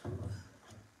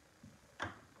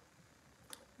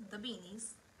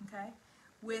beanies, okay,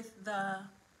 with the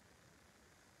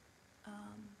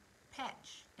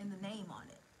patch and the name on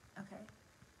it, okay.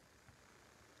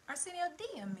 Arsenio,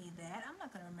 DM me that. I'm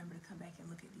not going to remember to come back and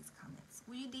look at these comments.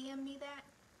 Will you DM me that?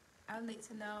 I'd like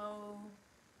to know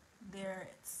their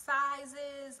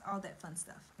sizes, all that fun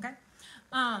stuff, okay?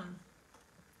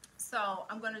 So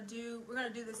we're gonna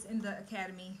do this in the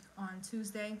academy on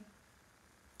Tuesday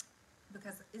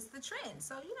because it's the trend.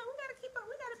 So, you know, we gotta keep up,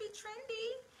 we gotta be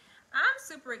trendy. I'm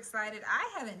super excited. I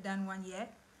haven't done one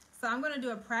yet. So I'm gonna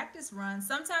do a practice run.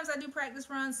 Sometimes I do practice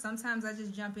runs, sometimes I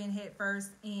just jump in head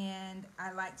first, and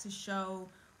I like to show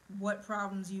what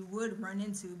problems you would run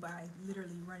into by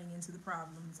literally running into the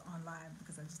problems on live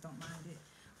because I just don't mind it.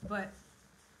 But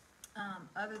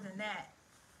other than that,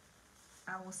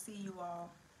 I will see you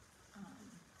all,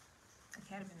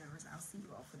 Academy members, I'll see you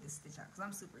all for this stitch out because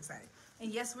I'm super excited.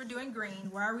 And yes, we're doing green.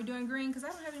 Why are we doing green? Because I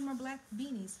don't have any more black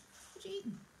beanies. What you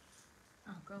eating?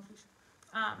 Oh, goldfish.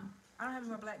 I don't have any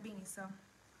more black beanies, so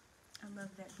I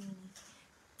love that beanie.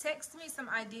 Text me some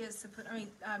ideas to put,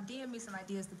 DM me some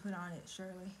ideas to put on it,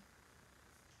 Shirley.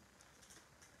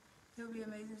 It would be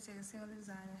amazing to take a single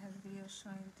design and have a video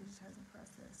showing the digitizing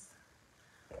process.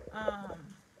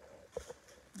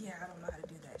 Yeah, I don't know how to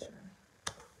do that, Shirley.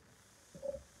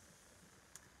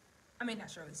 Not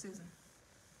Shirley, Susan.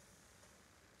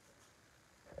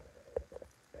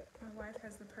 My wife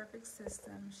has the perfect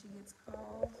system. She gets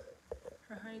all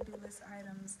her honey-do list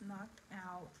items knocked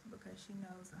out because she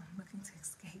knows I'm looking to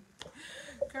escape.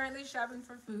 Currently shopping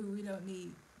for food we don't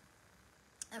need.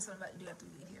 That's what I'm about to do after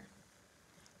we get here.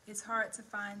 It's hard to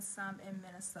find some in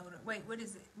Minnesota. Wait, what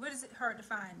is it? What is it hard to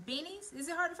find? Beanies? Is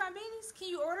it hard to find beanies? Can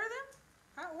you order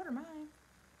them? I order mine.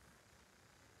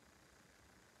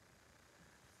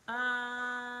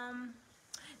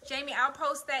 Jamie, I'll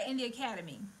post that in the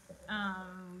academy.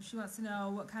 She wants to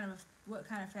know what kind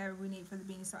of fabric we need for the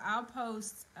beanie. So I'll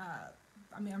post.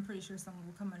 I'm pretty sure someone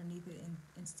will come underneath it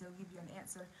and still give you an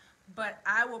answer. But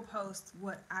I will post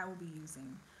what I will be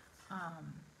using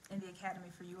in the academy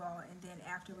for you all. And then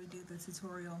after we do the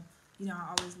tutorial, you know,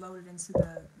 I always load it into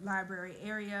the library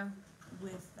area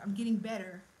with. I'm getting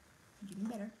better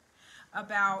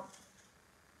about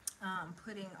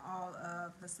putting all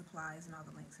of the supplies and all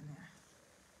the links in there.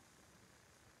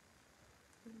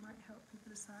 It might help people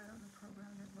decide on the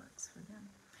program that works for them.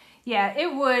 Yeah,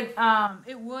 it would.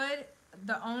 It would.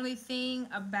 The only thing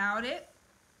about it,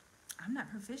 I'm not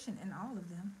proficient in all of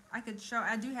them.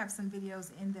 I do have some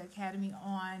videos in the academy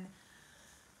on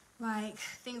like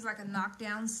things like a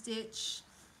knockdown stitch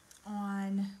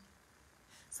on.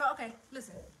 So, okay,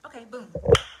 listen. Okay, boom.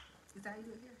 Is that how you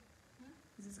do it here?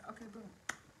 Is this, okay, boom.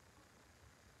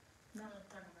 No,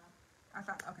 I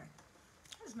thought, okay.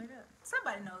 I just made it up.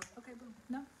 Somebody knows. Okay, boom.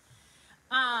 No.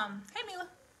 Hey, Mila.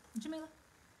 Jamila.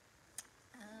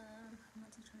 I'm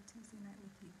about to try Tuesday night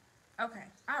with you. Okay.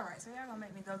 All right. So y'all gonna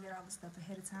make me go get all the stuff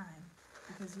ahead of time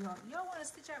because y'all want to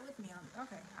stitch out with me on.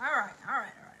 Okay. All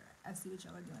right. I see what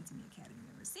y'all are doing to me, academy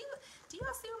members. Do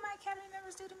y'all see what my academy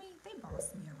members do to me? They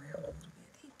boss me around a little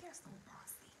bit. They're so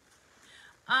bossy.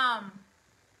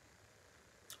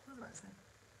 What was I about to say?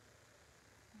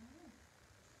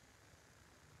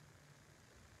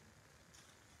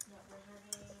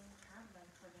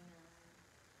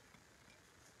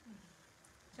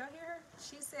 Y'all hear her?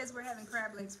 She says we're having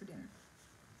crab legs for dinner.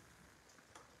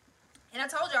 And I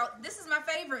told y'all, this is my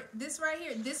favorite. This right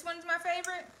here, this one's my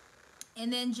favorite.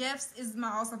 And then Jeff's is my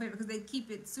also favorite because they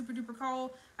keep it super duper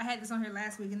cold. I had this on here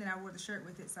last week and then I wore the shirt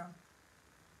with it, so.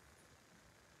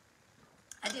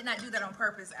 I did not do that on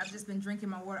purpose. I've just been drinking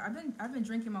my water. I've been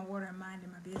drinking my water and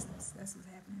minding my business. That's what's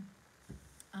happening.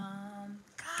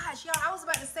 Gosh, y'all, I was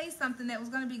about to say something that was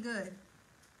gonna be good.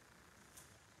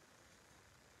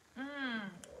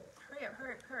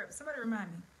 Hurry up. Somebody remind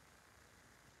me.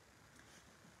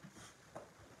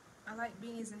 I like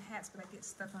beanies and hats, but I get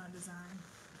stuck on a design.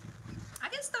 I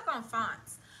get stuck on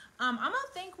fonts. I'm gonna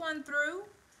think one through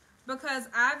because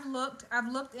I've looked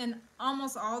in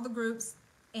almost all the groups,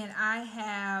 and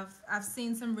I've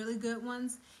seen some really good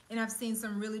ones, and I've seen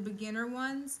some really beginner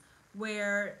ones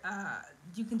where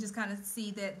you can just kind of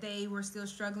see that they were still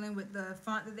struggling with the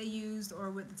font that they used, or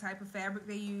with the type of fabric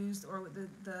they used, or with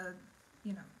the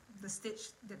stitch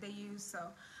that they used. So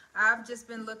I've just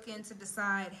been looking to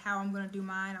decide how I'm going to do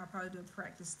mine. I'll probably do a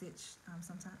practice stitch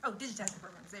sometime. Oh, digitizing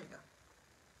programs. There we go.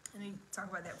 Let me talk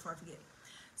about that before I forget.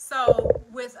 So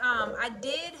with I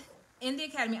did in the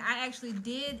academy, I actually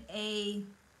did a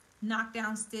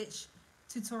knockdown stitch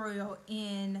tutorial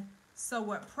in Sew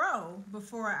What Pro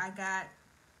before I got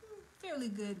fairly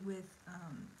good with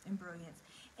embroidiance.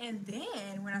 And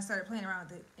then when I started playing around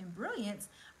with the embroidiance,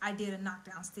 I did a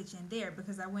knockdown stitch in there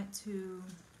because I went to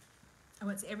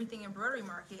Everything Embroidery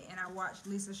Market and I watched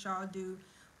Lisa Shaw do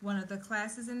one of the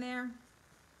classes in there.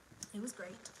 It was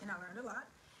great, and I learned a lot,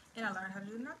 and I learned how to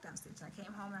do the knockdown stitch. I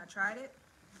came home and I tried it,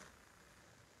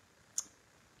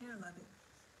 and I love it.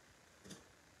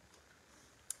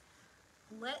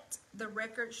 Let the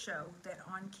record show that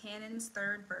on Canon's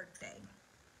 3rd birthday,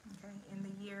 okay, in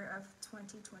the year of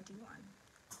 2021,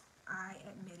 I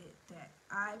admitted that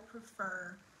I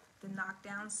prefer the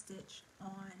knockdown stitch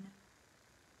on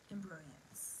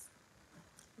embroideries.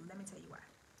 Let me tell you why.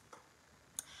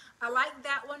 I like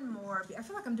that one more. I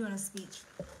feel like I'm doing a speech.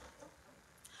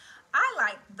 I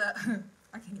like the,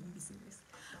 I can't even be serious.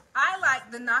 I like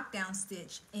the knockdown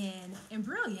stitch in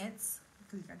Embrilliance,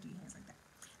 because you gotta do your hands like that.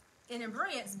 In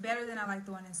Embrilliance better than I like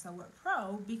the one in Sew What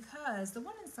Pro, because the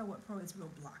one in Sew What Pro is real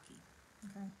blocky.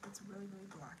 Okay, it's really, really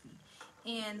blocky.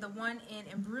 And the one in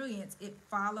Embrilliance, it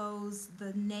follows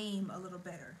the name a little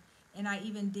better. And I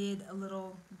even did a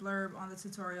little blurb on the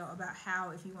tutorial about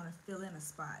how, if you want to fill in a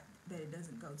spot that it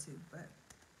doesn't go to. But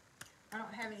I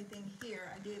don't have anything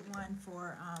here. I did one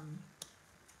for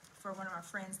one of my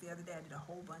friends the other day. I did a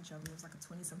whole bunch of them. It was like a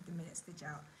 20-something minute stitch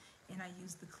out, and I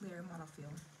used the clear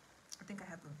monofilm. I think I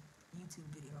have a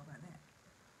YouTube video about that.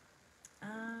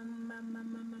 Are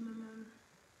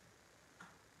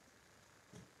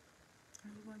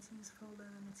you going to use cold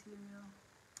leather material?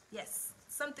 Yes,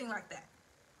 something like that.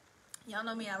 Y'all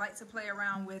know me, I like to play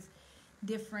around with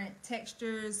different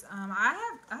textures. I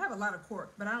have a lot of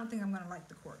cork, but I don't think I'm going to like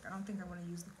the cork. I don't think I'm going to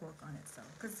use the cork on it. So,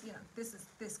 because, you know, this is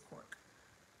this cork.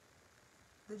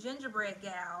 The gingerbread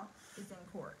gal is in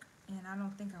cork, and I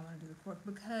don't think I want to do the cork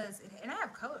because, and I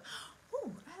have color.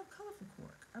 Ooh, I have colorful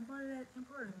cork. I bought it at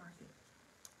Embroidery Market.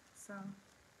 So,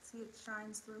 see, it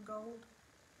shines through gold.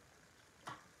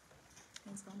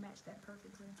 And it's going to match that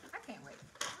perfectly. I can't wait.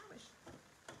 I wish.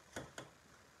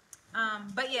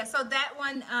 But yeah, so that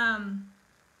one,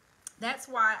 that's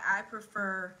why I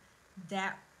prefer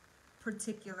that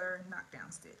particular knockdown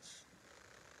stitch.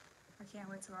 I can't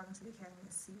wait to log into the Academy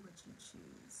and see what you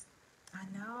choose. I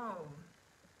know.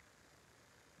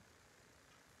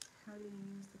 How do you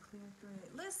use the clear thread?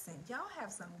 Listen, y'all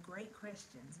have some great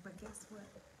questions, but guess what?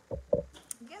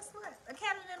 Guess what?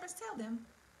 Academy members, tell them.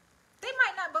 They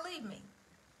might not believe me.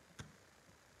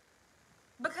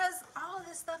 Because all of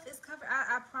this stuff is covered.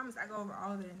 I promise I go over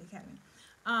all of it in the Academy.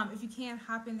 If you can,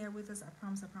 hop in there with us. I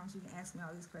promise you can ask me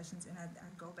all these questions, and I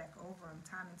go back over them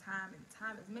time and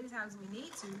time as many times as we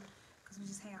need to, because we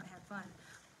just hang out and have fun.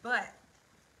 But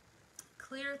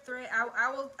clear thread,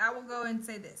 I will go and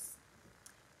say this.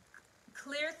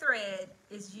 Clear thread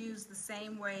is used the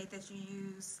same way that you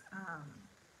use,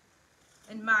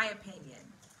 in my opinion,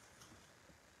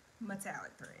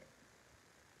 metallic thread.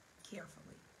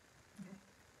 Carefully. Okay?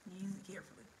 You use it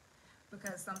carefully,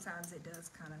 because sometimes it does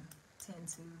kind of tend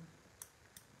to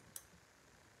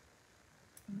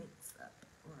mix up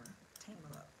or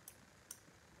tangle up.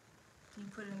 Do you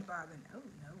put it in the bobbin? Oh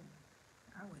no,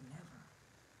 I would never.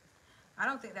 I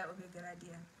don't think that would be a good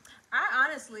idea. I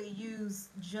honestly use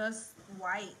just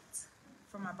white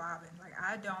for my bobbin. Like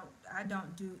I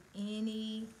don't do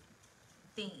anything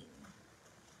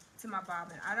to my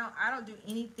bobbin. I don't do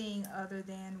anything other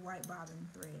than white bobbin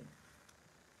thread.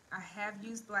 I have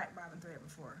used black bobbin thread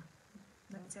before.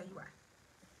 Let me tell you why.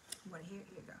 You want to hear it?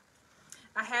 Here you go.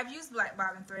 I have used black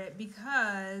bobbin thread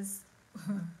because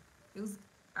it was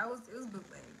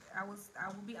bootleg. I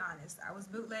will be honest. I was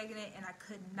bootlegging it, and I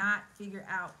could not figure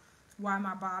out why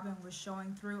my bobbin was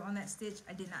showing through on that stitch.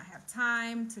 I did not have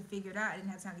time to figure it out. I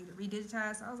didn't have time to get it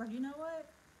redigitized. So I was like, you know what?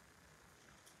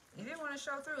 If it want to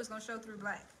show through, it's going to show through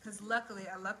black. Because luckily,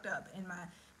 I lucked up, and my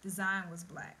design was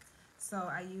black. So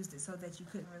I used it so that you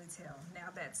couldn't really tell. Now,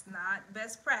 that's not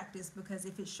best practice, because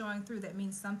if it's showing through, that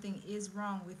means something is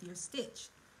wrong with your stitch,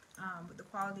 with the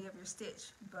quality of your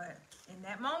stitch. But in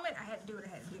that moment, I had to do what I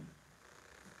had to do.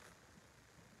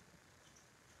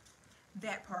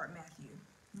 That part, Matthew.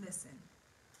 Listen.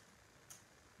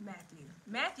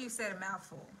 Matthew said a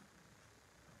mouthful.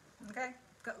 Okay?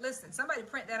 Listen, somebody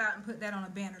print that out and put that on a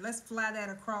banner. Let's fly that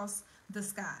across the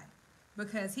sky.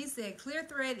 Because he said clear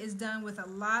thread is done with a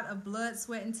lot of blood,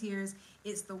 sweat, and tears.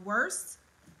 It's the worst,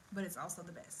 but it's also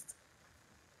the best.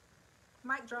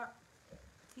 Mic drop.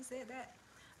 He said that.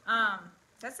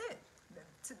 That's it.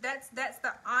 That's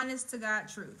the honest to God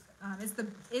truth.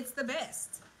 It's the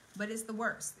best, but it's the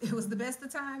worst. It was the best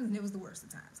of times, and it was the worst of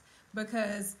times,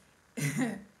 because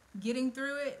getting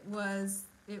through it was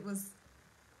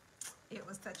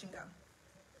touch and go,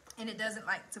 and it doesn't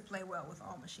like to play well with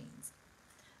all machines.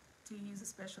 Do you use a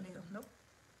special needle? Nope.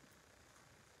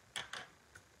 I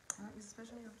don't use a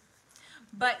special needle.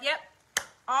 But yep,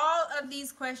 all of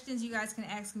these questions you guys can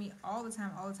ask me all the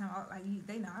time. Like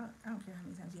they know. I don't care how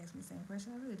many times you ask me the same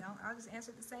question. I really don't. I'll just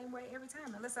answer it the same way every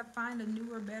time, unless I find a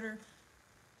newer, better,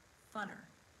 funner.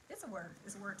 It's a word.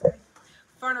 It's a word today.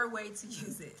 Funner way to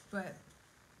use it. But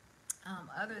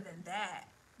other than that,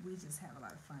 we just have a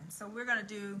lot of fun. So we're gonna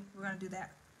do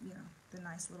that. You know, the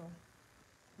nice little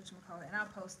whatchamacallit, and I'll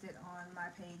post it on my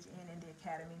page and in the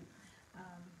academy.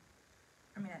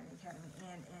 Not in the academy,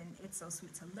 and it's so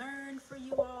sweet to learn for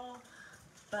you all.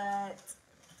 But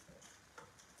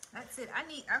that's it.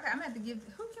 Okay, I'm gonna have to give.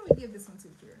 Who can we give this one to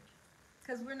here?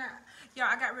 Because we're not. Y'all,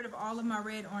 I got rid of all of my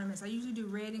red ornaments. I usually do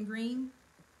red and green.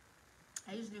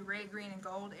 I usually do red, green, and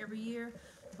gold every year.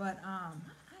 But I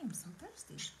am so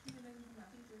thirsty.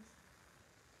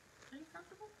 Are you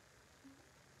comfortable?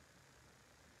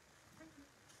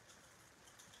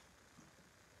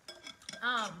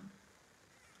 I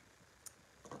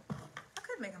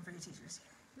could make them for the teachers.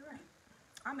 You're right.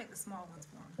 I'll make the small ones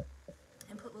for them.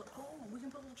 And put little, we can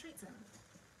put little treats in them.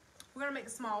 We're going to make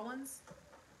the small ones.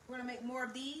 We're going to make more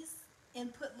of these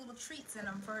and put little treats in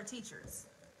them for our teachers.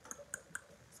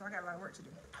 So I got a lot of work to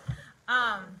do.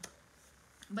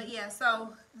 But yeah,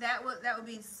 so that would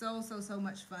be so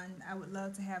much fun. I would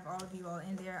love to have all of you all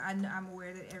in there. I'm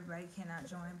aware that everybody cannot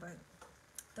join, but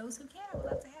those who can, I would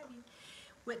love to have you.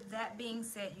 With that being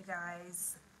said, you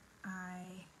guys,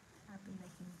 I've been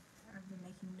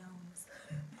making gnomes.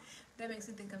 That makes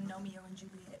me think of Romeo and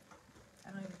Juliet. I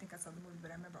don't even think I saw the movie,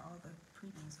 but I remember all the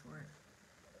previews for it.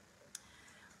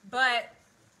 But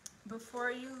before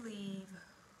you leave,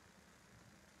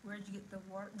 where'd you get the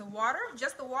water? The water?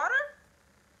 Just the water?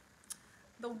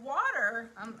 The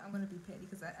water. I'm gonna be petty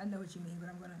because I know what you mean, but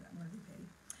I'm gonna be petty.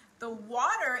 The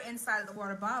water inside of the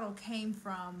water bottle came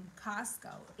from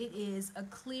Costco. It is a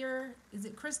clear, is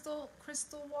it crystal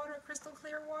water, crystal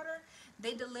clear water?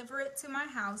 They deliver it to my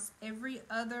house every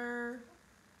other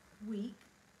week.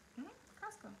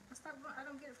 Costco. I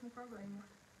don't get it from Kroger anymore.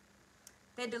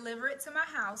 They deliver it to my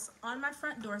house on my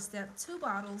front doorstep, 2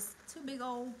 bottles, 2 big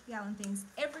old gallon things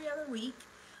every other week.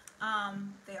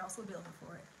 They also bill me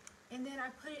for it. And then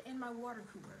I put it in my water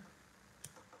cooler.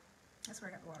 That's where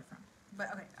I got the water from. But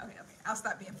okay. I'll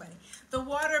stop being funny. The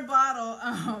water bottle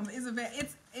is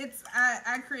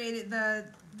I created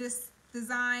this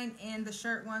design and the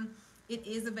shirt one. It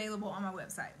is available on my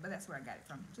website, but that's where I got it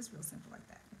from. Just real simple like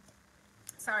that.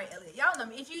 Sorry, Elliot. Y'all know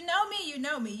me. If you know me, you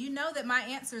know me. You know that my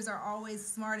answers are always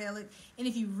smart, Elliot. And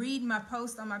if you read my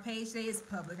post on my page today, it's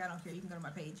public. I don't care. You can go to my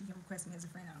page. You can request me as a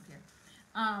friend. I don't care.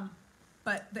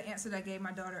 But the answer that I gave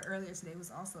my daughter earlier today was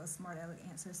also a smart aleck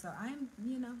answer. So I'm,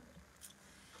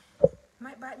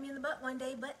 might bite me in the butt one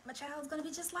day, but my child's going to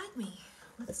be just like me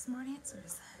with smart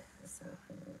answers. So,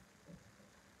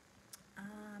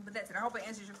 but that's it. I hope I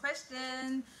answered your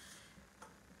question.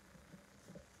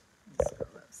 Let me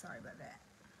scroll up. Sorry about that.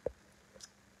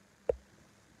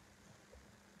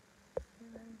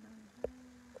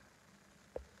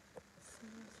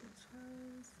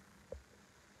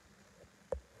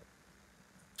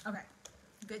 Okay,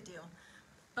 good deal.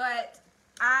 But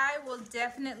I will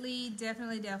definitely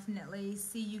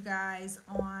see you guys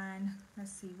on,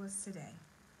 let's see, what's today?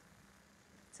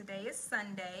 Today is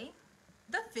Sunday,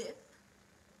 the 5th,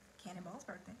 Cannonball's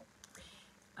birthday.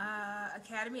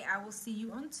 Academy, I will see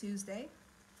you on Tuesday.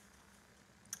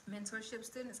 Mentorship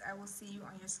students, I will see you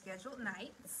on your scheduled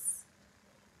nights.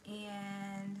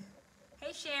 And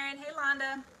hey Sharon, hey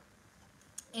Londa.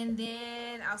 And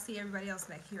then I'll see everybody else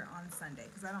back here on Sunday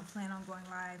because I don't plan on going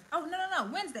live. Oh, no,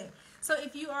 Wednesday. So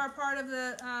if you are a part of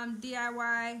the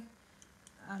DIY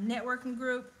networking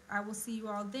group, I will see you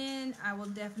all then. I will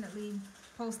definitely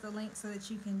post the link so that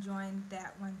you can join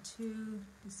that one too.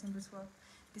 December 12th.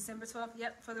 December 12th,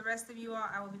 yep. For the rest of you all,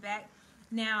 I will be back.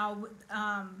 Now,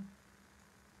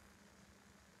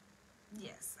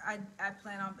 yes, I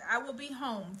plan on, I will be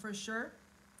home for sure.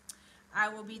 I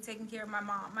will be taking care of my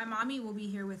mom. My mommy will be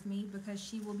here with me because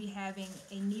she will be having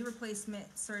a knee replacement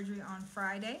surgery on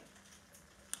Friday.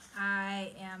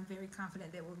 I am very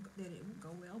confident that it will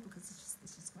go well because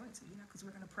it's just going to, because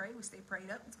we're going to pray. We stay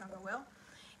prayed up. It's going to go well.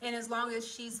 And as long as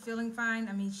she's feeling fine,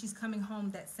 I mean, she's coming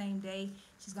home that same day.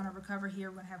 She's going to recover here.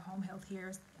 We're going to have home health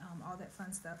here, all that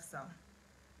fun stuff. So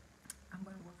I'm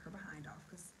going to work her behind off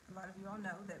because a lot of you all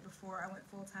know that before I went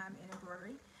full-time in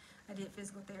embroidery, I did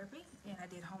physical therapy and I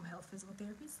did home health physical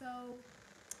therapy. So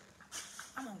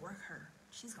I'm going to work her.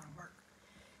 She's going to work.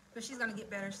 But she's going to get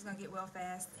better. She's going to get well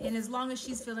fast. And as long as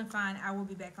she's feeling fine, I will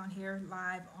be back on here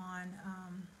live on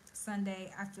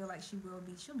Sunday. I feel like she'll do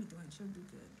good.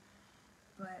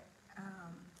 But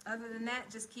other than that,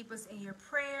 just keep us in your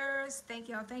prayers. Thank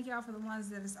y'all for the ones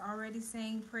that is already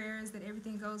saying prayers that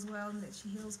everything goes well and that she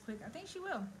heals quick. I think she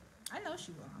will. I know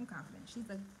she will. I'm confident. She's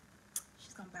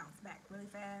she's gonna bounce back really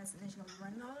fast, and then she's gonna be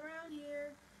running all around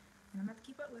here, and I'm gonna have to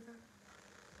keep up with her.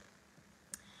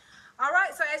 All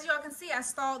right, so as y'all can see, I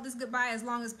stalled this goodbye as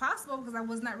long as possible because I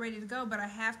was not ready to go, but I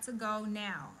have to go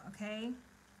now, okay?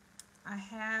 I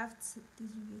have to, did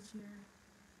you get your,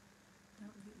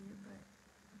 don't get your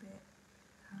bet,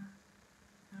 huh?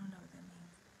 I don't know what that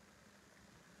means.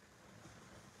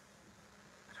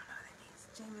 I don't know what that means.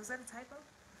 Jamie, was that a typo?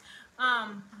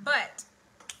 But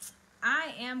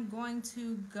I am going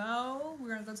to go,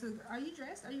 we're gonna go to, are you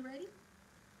dressed? Are you ready?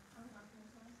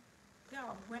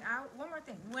 Y'all, one more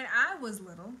thing. When I was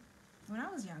little, when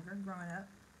I was younger, growing up,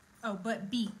 oh,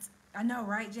 but beat. I know,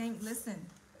 right, Jamie? Listen,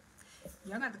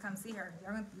 y'all got to come see her.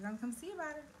 You're gonna come see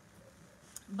about her.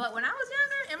 But when I was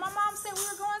younger and my mom said we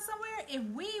were going somewhere,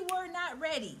 if we were not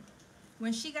ready,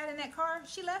 when she got in that car,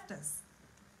 she left us.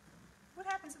 What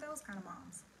happened to those kind of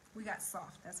moms? We got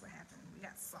soft. That's what happened. We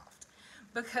got soft.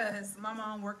 Because my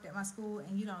mom worked at my school,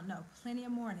 and you don't know, plenty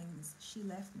of mornings she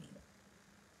left me.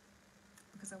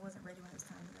 Because I wasn't ready when it was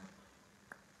time to go.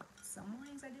 Some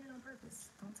mornings I did it on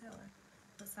purpose. Don't tell her.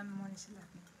 But some mornings she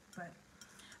left me. But,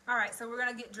 all right, so we're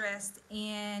going to get dressed,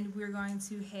 and we're going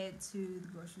to head to the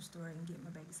grocery store and get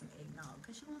my baby some eggnog.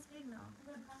 Because she wants eggnog.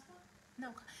 No,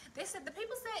 they said, the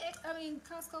people said,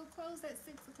 Costco closed at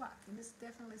 6 o'clock. And it's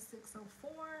definitely 6:04,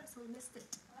 so we missed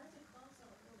it. Why did it close so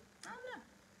early? I don't know.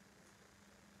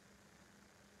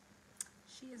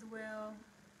 She is well.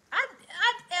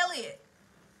 Elliot.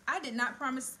 I did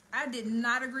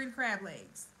not agree to crab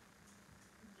legs.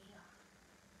 Yeah.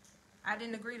 I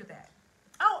didn't agree to that.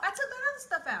 Oh, I took that other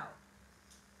stuff out.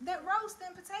 That roast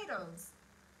and potatoes.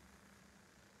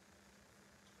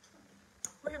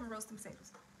 We're having roast and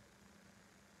potatoes.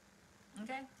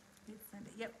 Okay? It's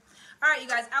Sunday. Yep. All right, you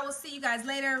guys. I will see you guys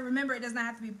later. Remember, it does not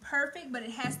have to be perfect, but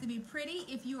it has to be pretty.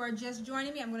 If you are just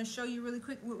joining me, I'm going to show you really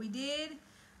quick what we did.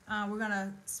 We're going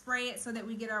to spray it so that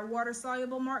we get our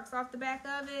water-soluble marks off the back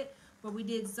of it. But we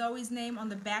did Zoe's name on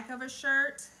the back of her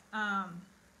shirt and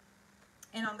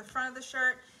on the front of the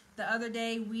shirt. The other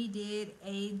day, we did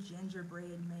a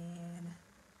gingerbread man.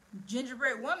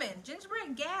 Gingerbread woman.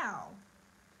 Gingerbread gal.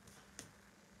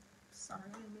 Sorry,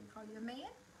 I didn't mean to call you a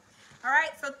man. All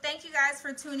right, so thank you guys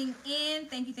for tuning in.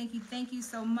 Thank you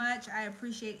so much. I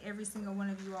appreciate every single one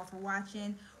of you all for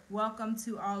watching. Welcome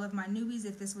to all of my newbies.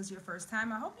 If this was your first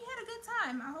time, I hope you had a good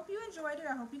time. I hope you enjoyed it.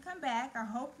 I hope you come back. I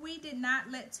hope we did not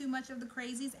let too much of the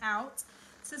crazies out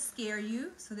to scare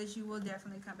you, so that you will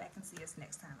definitely come back and see us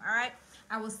next time. All right?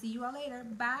 I will see you all later.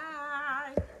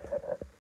 Bye.